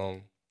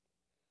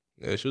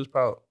 Yeah, she was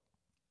proud.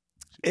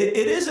 It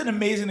is an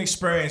amazing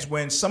experience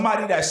when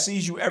somebody that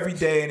sees you every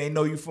day and they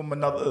know you from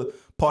another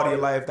part of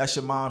your life, that's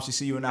your mom, she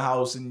see you in the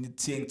house and you're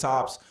teeing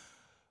tops,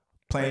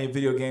 playing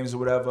video games or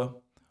whatever.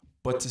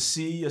 But to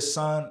see your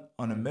son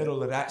on the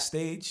middle of that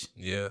stage.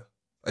 Yeah.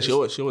 Like she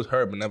always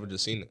heard but never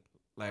just seen it.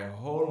 Like,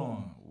 hold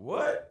on,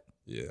 what?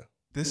 Yeah.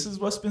 This is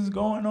what's been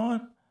going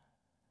on?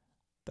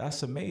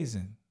 That's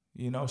amazing.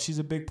 You know, she's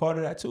a big part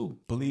of that too.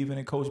 Believing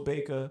in Coach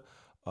Baker,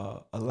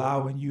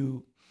 allowing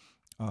you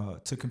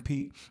to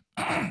compete.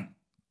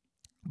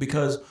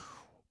 Because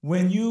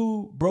when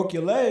you broke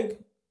your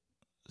leg,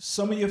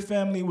 some of your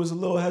family was a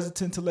little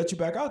hesitant to let you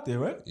back out there,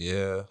 right?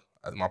 Yeah.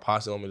 My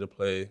posse wanted me to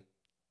play.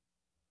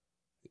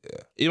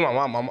 Yeah. Even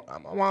my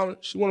mom,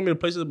 she wanted me to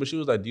play, but she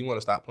was like, do you want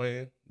to stop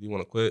playing? Do you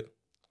want to quit?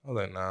 I was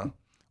like, nah.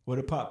 Well,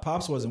 the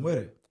Pops wasn't with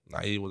it.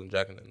 Nah, he wasn't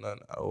jacking it,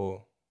 nothing at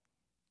all.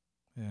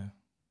 Yeah.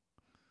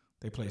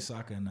 They play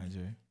soccer in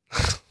Nigeria.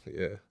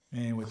 Yeah.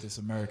 And with this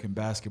American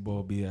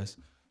basketball BS.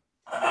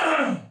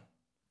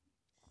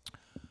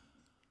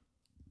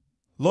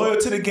 Loyal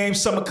to the Game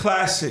Summer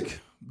Classic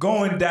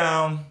going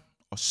down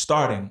or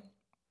starting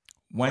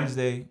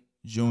Wednesday,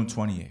 June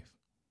 28th.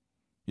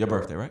 Your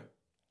birthday, right?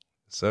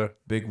 Sir.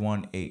 Big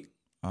 1-8.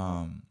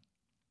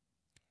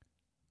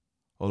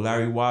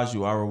 Olanrewaju,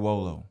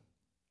 Arowolo.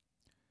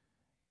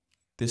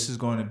 This is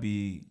going to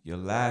be your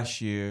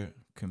last year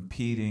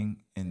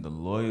competing in the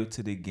Loyal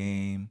to the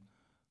Game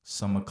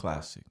Summer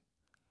Classic.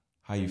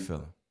 How you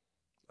feeling?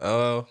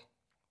 It's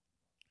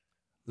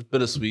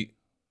bittersweet.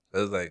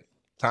 It's like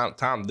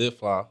time did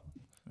fly.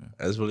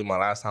 Yeah. It's really my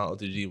last time at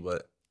OTG,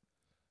 but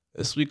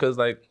it's sweet because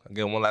like I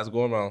get one last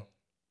go around.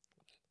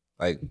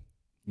 Like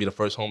be the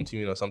first home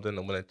team or something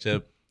to win a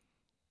chip.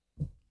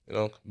 You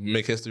know,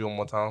 make history one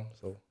more time.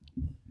 So.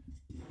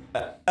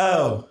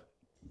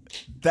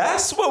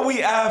 That's what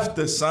we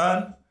after,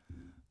 son.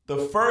 The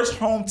first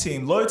home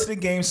team, Loyal to the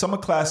Game Summer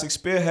Classic,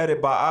 spearheaded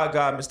by our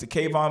guy, Mr.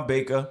 Kayvon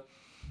Baker,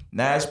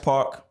 Nash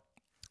Park.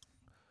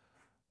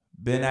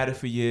 Been at it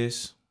for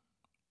years.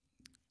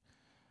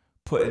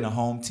 Put in a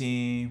home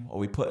team, or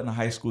we put in a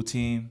high school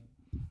team.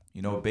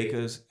 You know,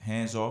 Baker's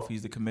hands off.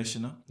 He's the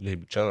commissioner. Yeah, he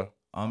be chilling.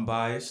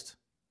 Unbiased.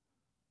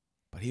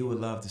 But he would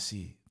love to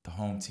see the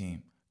home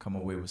team come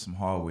away with some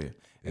hardware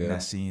in Yeah.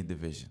 that senior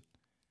division.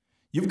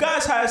 You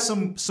guys had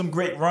some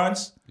great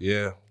runs.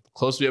 Yeah.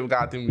 Closest we ever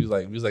got, I think we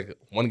was like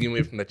 1 game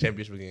away from the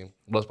championship game.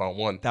 We lost by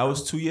 1. That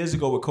was 2 years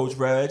ago with Coach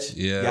Reg.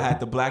 Yeah. Y'all had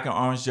the black and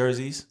orange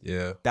jerseys.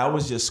 Yeah. That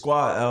was your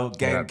squad, L.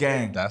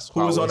 Gang. That's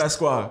Who was on that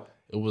squad?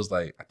 It was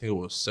like, I think it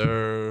was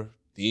Sir,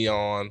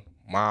 Dion,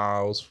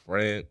 Miles,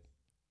 Frank,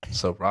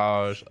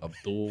 Siraj,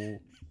 Abdul,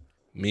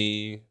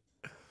 me,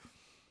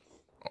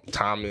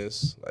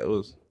 Thomas. Like, it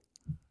was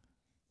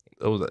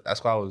that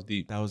squad was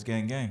deep. That was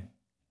gang. It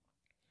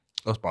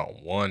was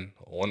about 1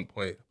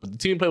 point. But the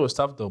team play was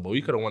tough though, but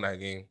we could have won that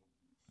game.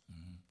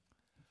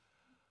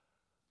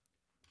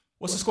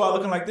 What's the squad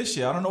looking like this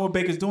year? I don't know what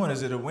Baker's doing.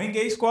 Is it a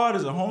Wingate squad?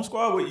 Is it a home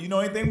squad? You know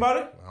anything about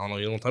it? I don't know.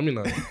 You don't tell me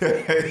nothing.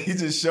 He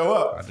just show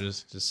up. I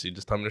just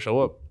tell me to show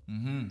up.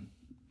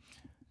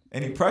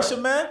 Any pressure,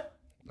 man?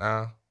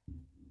 Nah.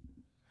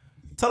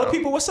 Tell the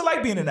people what's it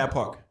like being in that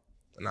park.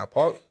 In that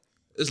park,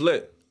 it's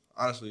lit.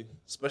 Honestly,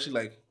 especially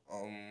like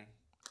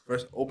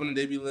first opening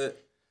day be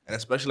lit, and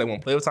especially like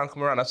when playoff time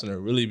come around, that's when it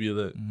really be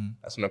lit.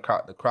 That's when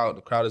the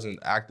crowd isn't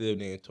active,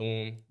 they in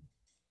tune.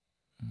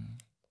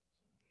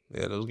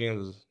 Yeah, those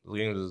games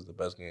is the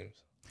best games.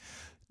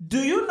 Do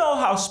you know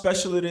how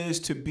special it is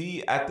to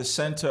be at the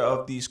center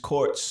of these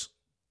courts,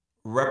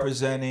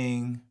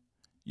 representing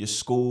your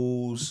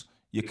schools,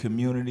 your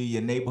community,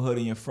 your neighborhood,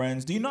 and your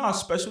friends? Do you know how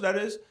special that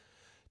is?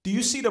 Do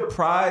you see the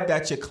pride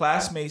that your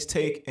classmates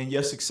take in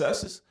your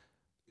successes?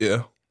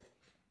 Yeah.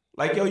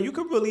 Like, yo, you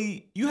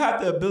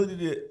have the ability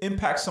to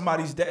impact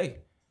somebody's day.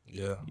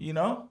 Yeah. You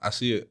know? I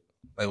see it.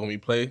 Like when we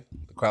play,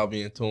 the crowd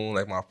be in tune.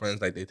 Like my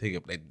friends, like they take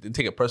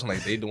it personal.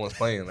 Like they the ones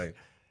playing. Like,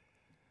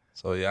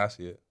 so yeah, I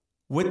see it.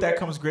 With that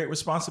comes great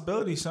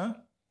responsibility, son.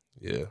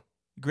 Yeah.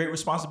 Great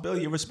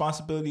responsibility. Your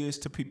responsibility is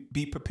to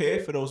be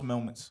prepared for those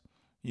moments.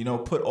 You know,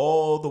 put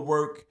all the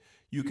work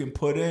you can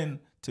put in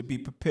to be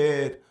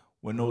prepared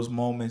when those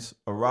moments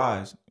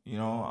arise. You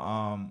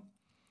know,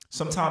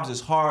 sometimes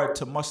it's hard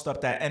to muster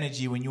up that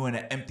energy when you're in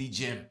an empty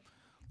gym.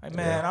 Like,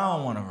 man, I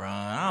don't want to run.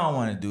 I don't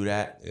want to do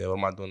that. Yeah, what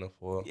am I doing it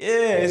for?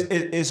 Yeah,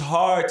 it's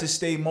hard to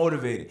stay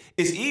motivated.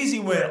 It's easy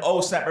when,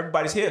 oh, snap,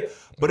 everybody's here.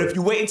 But if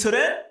you wait until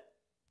then,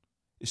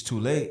 it's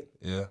too late.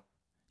 Yeah.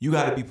 You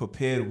got to be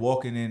prepared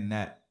walking in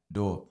that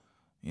door.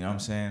 You know what I'm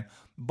saying?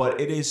 But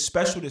it is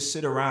special to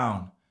sit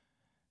around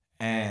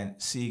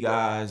and see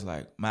guys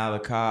like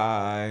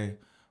Malachi,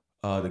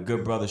 the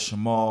good brother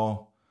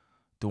Shamal,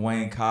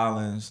 Dwayne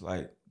Collins.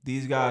 Like,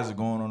 these guys are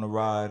going on the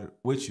ride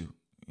with you.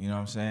 You know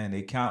what I'm saying?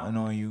 They counting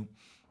on you,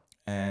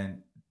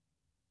 and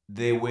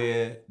they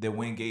wear their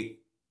Wingate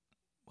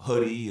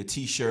hoodie, a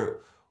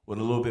T-shirt with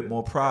a little bit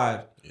more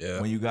pride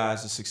when you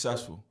guys are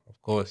successful.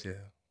 Of course, yeah.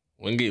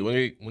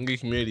 Wingate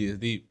community is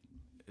deep.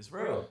 It's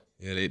real.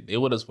 Yeah, they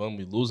with us when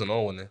we losing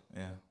or winning.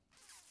 Yeah.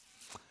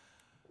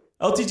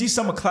 LTG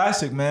Summer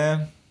Classic,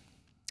 man.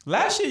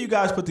 Last year you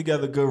guys put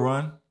together a good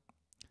run.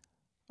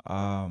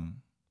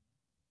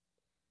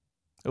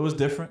 It was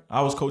different.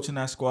 I was coaching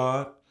that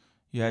squad.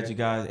 You had your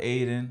guys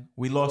Aiden.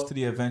 We lost to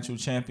the eventual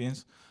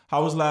champions.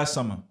 How was last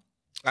summer?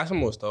 Last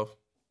summer was tough.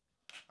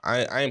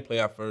 I didn't play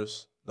at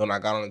first. Then when I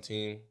got on the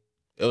team,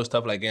 it was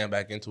tough like getting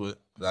back into it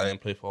because I didn't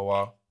play for a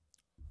while.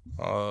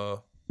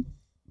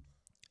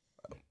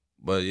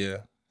 But yeah,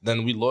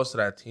 then we lost to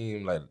that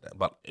team like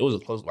about it was a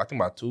close. I think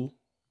by 2.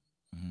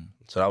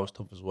 So that was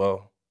tough as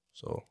well.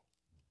 So.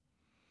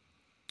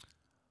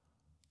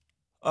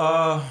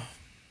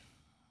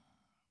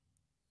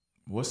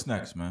 What's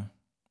next, man?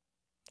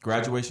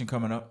 Graduation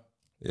coming up.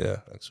 Yeah,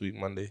 next week,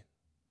 Monday.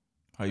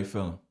 How you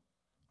feeling?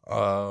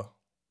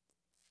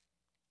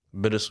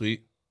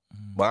 Bittersweet.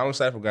 But I'm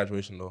excited for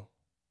graduation though.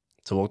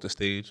 To walk the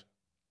stage,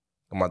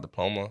 get my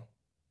diploma.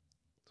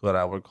 That's what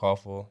I work hard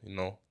for, you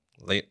know,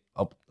 late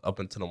up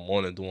until the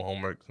morning doing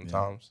homework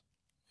sometimes.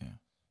 Yeah.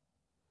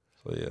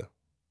 So yeah.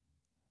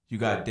 You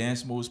got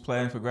dance moves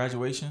planned for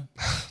graduation?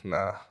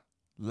 Nah.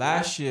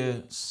 Last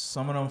year,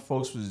 some of them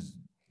folks was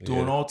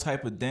doing all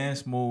type of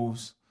dance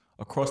moves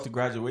across the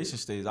graduation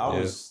stage. I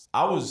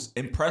was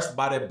impressed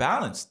by their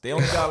balance. They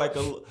only got like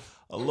a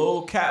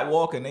little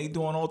catwalk and they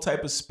doing all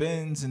type of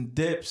spins and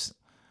dips.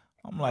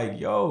 I'm like,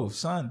 yo,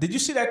 son, did you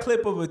see that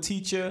clip of a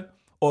teacher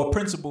or a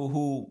principal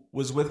who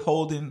was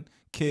withholding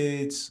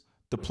kids'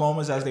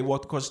 diplomas as they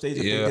walked across the stage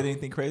if they did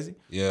anything crazy?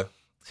 Yeah.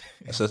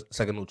 It's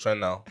like a new trend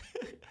now.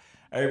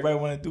 Everybody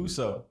want to do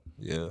so.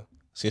 Yeah.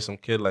 See some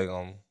kid like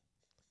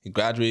he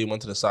graduated,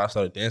 went to the side,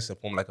 started dancing,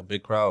 formed like a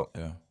big crowd.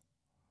 Yeah.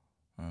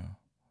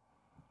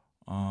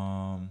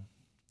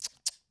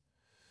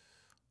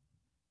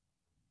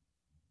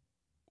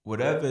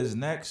 Whatever is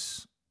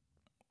next,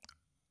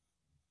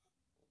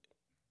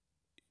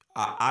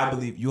 I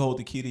believe you hold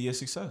the key to your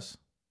success.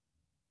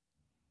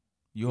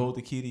 You hold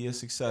the key to your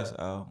success,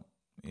 Al.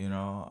 You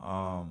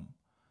know,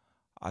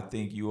 I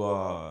think you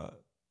are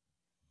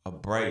a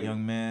bright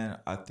young man.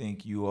 I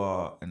think you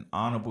are an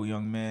honorable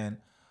young man.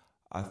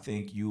 I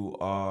think you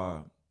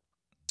are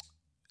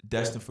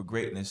destined for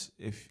greatness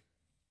if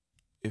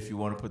you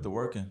want to put the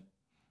work in.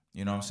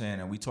 You know what I'm saying?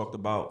 And we talked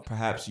about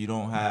perhaps you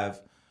don't have,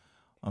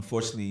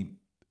 unfortunately,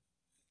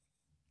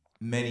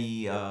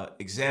 many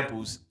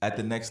examples at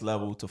the next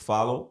level to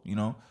follow. You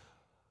know,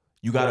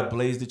 you got to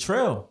blaze the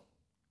trail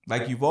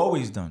like you've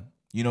always done.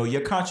 You know,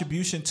 your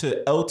contribution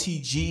to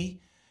LTG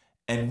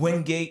and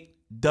Wingate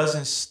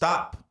doesn't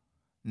stop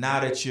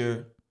now that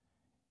you're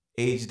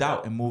aged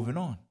out and moving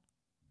on.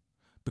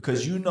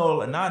 Because you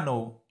know, and I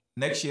know,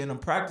 next year in them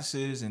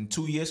practices, and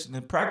 2 years in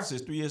the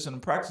practices, 3 years in the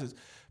practices,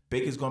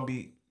 Baker's going to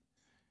be,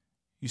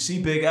 you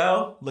see Big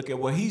L, look at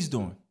what he's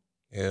doing.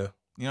 Yeah.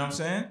 You know what I'm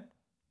saying?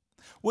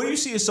 Where do you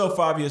see yourself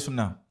 5 years from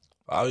now?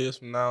 5 years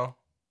from now,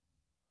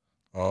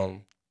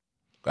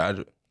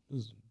 graduate.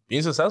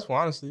 Being successful,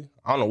 honestly.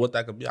 I don't know what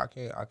that could be. I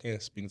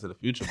can't speak into the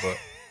future, but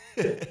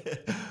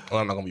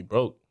I'm not gonna be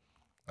broke.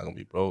 Not gonna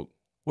be broke.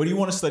 What do you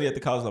want to study at the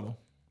college level?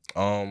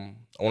 I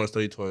want to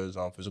study towards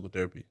physical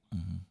therapy.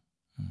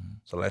 Mm-hmm. Mm-hmm.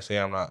 So like,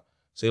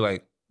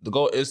 like the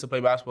goal is to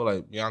play basketball,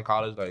 like beyond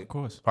college, like of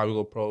course, probably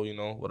go pro, you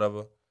know,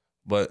 whatever.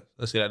 But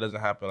let's say that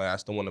doesn't happen. Like I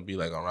still want to be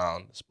like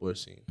around the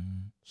sports scene.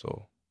 Mm-hmm.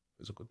 So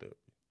physical therapy.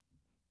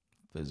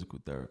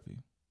 Physical therapy.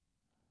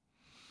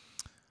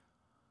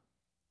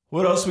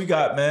 What else we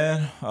got,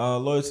 man?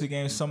 Loyalty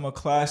Game Summer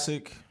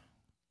Classic.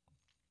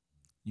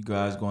 You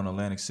guys going to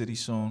Atlantic City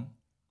soon.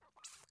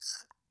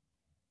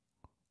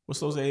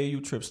 What's those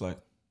AAU trips like?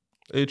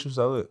 AAU trips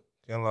are lit.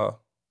 Can't lie.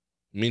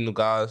 Meeting new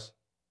guys.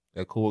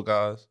 They're cool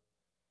guys.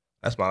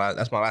 That's my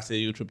last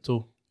AAU trip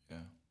too. Yeah.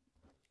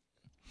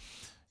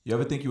 You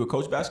ever think you would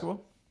coach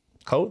basketball?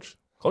 Coach?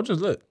 Coach is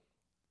lit.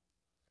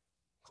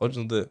 Coach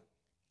is lit.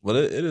 But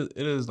it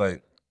is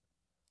like,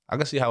 I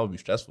can see how it would be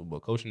stressful,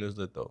 but coaching is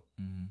lit though.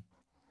 Mm-hmm.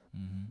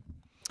 Mm-hmm.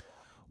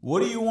 What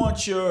do you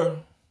want your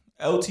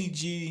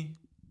LTG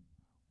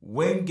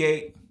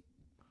Wingate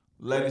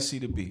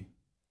legacy to be?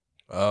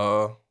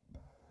 That's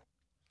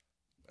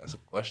a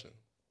question.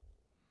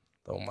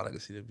 What my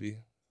legacy to be?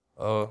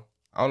 I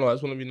don't know. I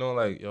just want to be known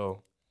like,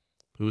 yo,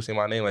 people say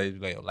my name like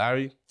yo,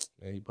 Larry,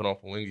 man, he put on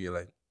for Wingate,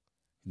 like,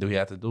 he do what he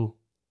had to do.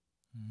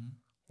 Mm-hmm.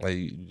 Like,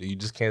 you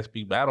just can't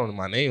speak bad on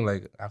my name,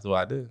 like, after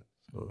what I did.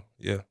 So,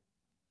 yeah.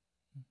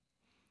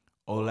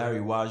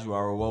 Olanrewaju,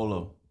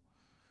 Arowolo.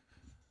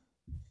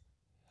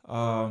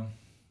 I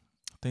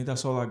think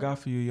that's all I got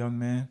for you, young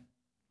man.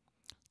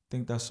 I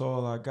think that's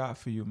all I got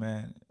for you,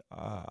 man.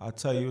 I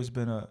tell you, it's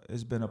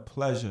been a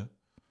pleasure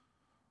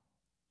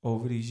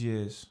over these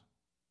years.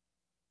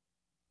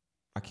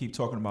 I keep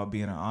talking about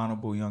being an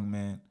honorable young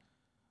man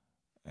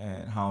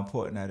and how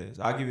important that is.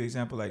 I'll give you an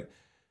example. Like,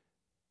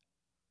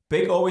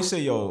 Baker always say,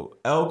 yo,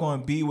 L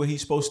gonna be where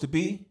he's supposed to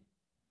be,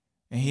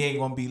 and he ain't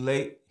gonna be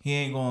late. He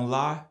ain't gonna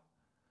lie.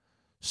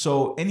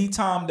 So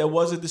anytime there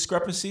was a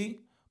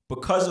discrepancy,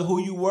 because of who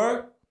you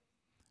were,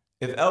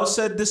 if L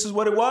said this is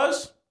what it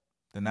was,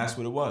 then that's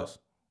what it was.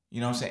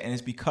 You know what I'm saying? And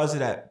it's because of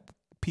that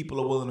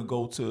people are willing to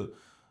go to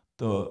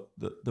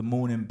the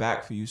moon and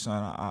back for you,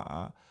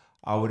 son.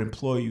 I would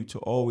implore you to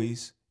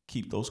always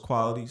keep those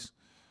qualities.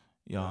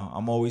 Yeah,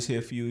 I'm always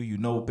here for you. You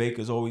know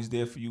Baker's always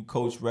there for you.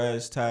 Coach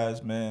Rez,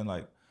 Taz, man,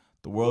 like,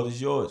 the world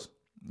is yours.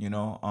 You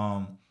know,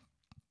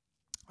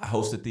 I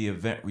hosted the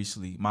event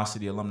recently, My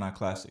City Alumni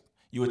Classic.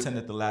 You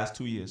attended the last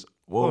 2 years.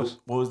 What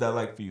was that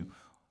like for you?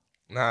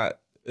 Nah,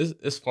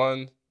 it's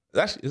fun.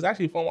 It's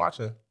actually fun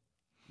watching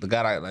the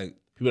guy like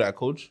people that I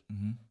coach.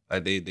 Mm-hmm.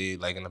 Like they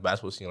like in the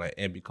basketball scene, like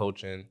Ant be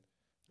coaching,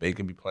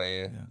 Baker be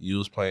playing, you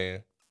was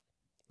playing.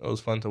 It was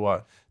fun to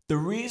watch. The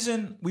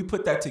reason we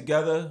put that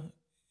together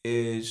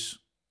is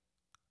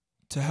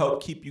to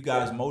help keep you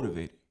guys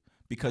motivated.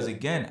 Because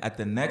again, at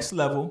the next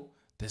level,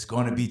 there's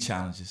going to be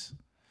challenges.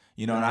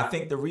 You know, and I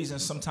think the reason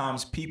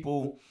sometimes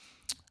people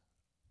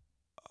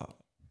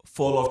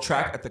fall off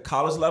track at the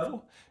college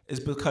level is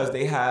because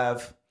they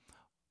have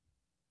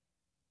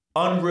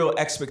unreal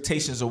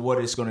expectations of what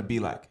it's going to be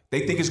like.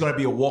 They think it's going to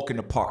be a walk in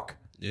the park.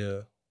 Yeah.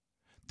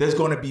 There's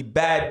going to be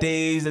bad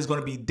days. There's going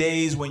to be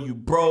days when you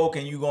broke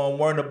and you're going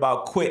to worry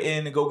about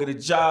quitting and go get a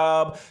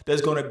job.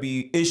 There's going to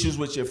be issues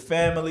with your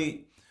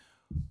family.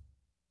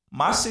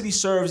 My city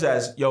serves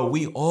as, yo,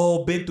 we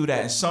all been through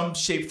that in some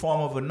shape,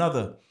 form, of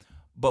another.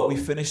 But we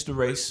finished the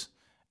race,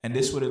 and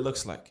this is what it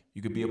looks like.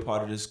 You could be a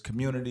part of this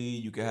community.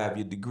 You can have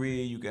your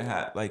degree. You can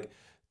have, like,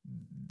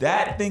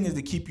 that thing is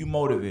to keep you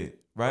motivated,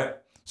 right?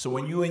 So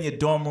when you in your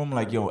dorm room,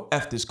 like, yo,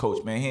 F this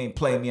coach, man. He ain't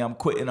playing me. I'm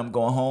quitting. I'm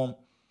going home.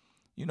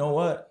 You know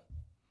what?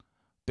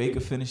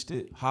 Baker finished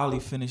it. Holley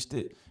finished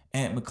it.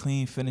 Ant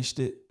McLean finished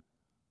it.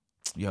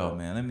 Yo,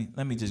 man,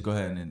 let me just go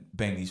ahead and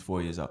bang these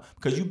 4 years out.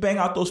 Because you bang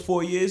out those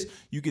 4 years,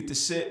 you get to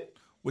sit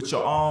with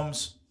your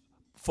arms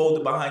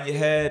folded behind your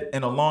head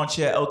in a lawn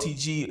chair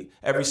LTG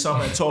every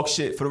summer and talk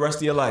shit for the rest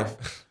of your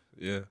life.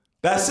 Yeah.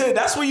 That's it.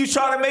 That's when you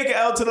try to make it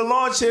out to the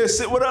lawn chair.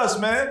 Sit with us,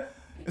 man.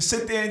 And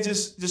sit there and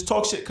just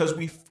talk shit because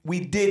we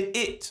did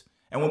it.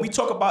 And when we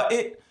talk about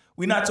it,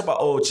 we not talk about,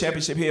 oh,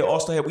 championship here,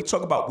 All-Star here. We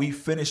talk about we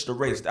finished the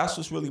race. That's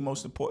what's really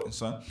most important,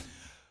 son.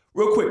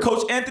 Real quick,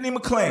 Coach Anthony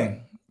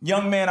McLean,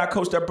 young man I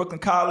coached at Brooklyn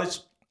College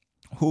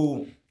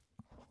who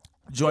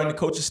joined the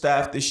coaching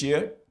staff this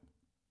year.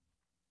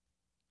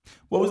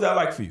 What was that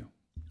like for you?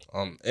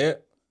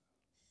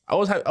 I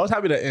was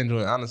happy that Ant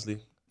joined, honestly.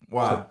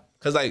 Why?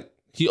 Because, like,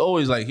 he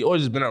always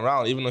just been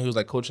around, even though he was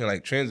like coaching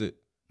like transit,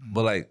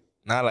 but like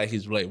not like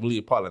he's like really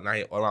a part. Like now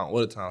he around all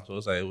the time, so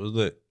it's like it was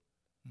lit.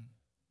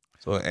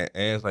 So and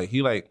it's like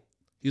he's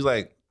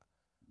like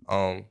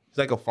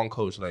a fun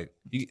coach. Like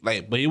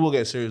but he will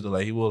get serious though.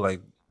 Like he will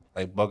like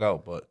bug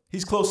out, but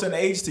he's close in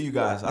age to you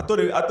guys. I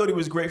thought he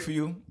was great for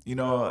you. You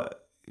know,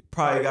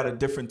 probably got a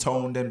different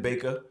tone than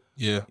Baker.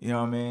 Yeah, you know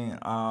what I mean.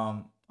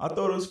 I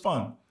thought it was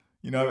fun.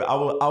 You know,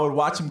 I would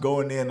watch him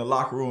go in there in the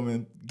locker room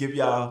and give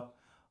y'all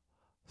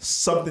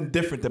something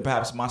different than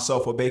perhaps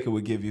myself or Baker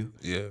would give you.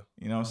 Yeah,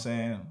 you know what I'm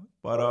saying.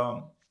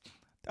 But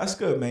that's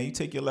good, man. You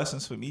take your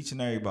lessons from each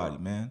and everybody,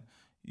 man.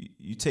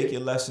 You take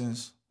your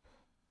lessons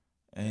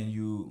and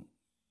you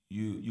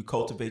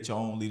cultivate your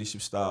own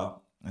leadership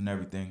style and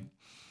everything.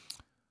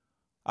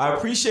 I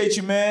appreciate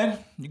you, man.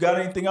 You got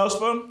anything else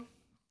for him?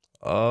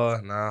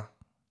 Nah.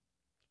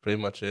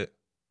 Pretty much it.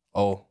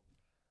 Oh,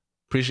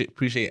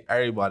 appreciate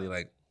everybody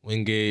like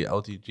Wingate,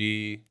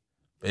 LTG,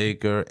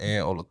 Baker,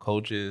 and all the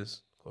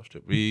coaches, Coach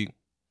Tariq,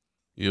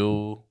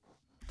 you,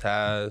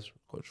 Taz,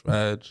 Coach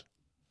Reg.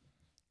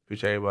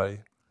 Appreciate everybody.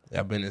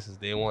 Y'all been there since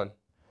day one.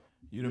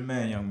 You the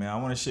man, young man. I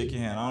want to shake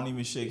your hand. I don't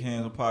even shake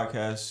hands on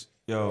podcasts.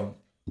 Yo,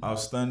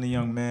 outstanding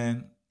young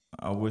man.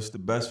 I wish the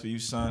best for you,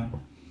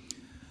 son.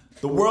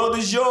 The world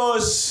is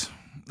yours.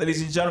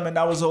 Ladies and gentlemen,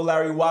 that was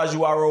Olanrewaju,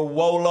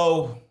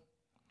 Arowolo.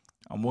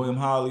 I'm William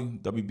Holley,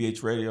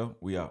 WBH Radio.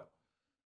 We out.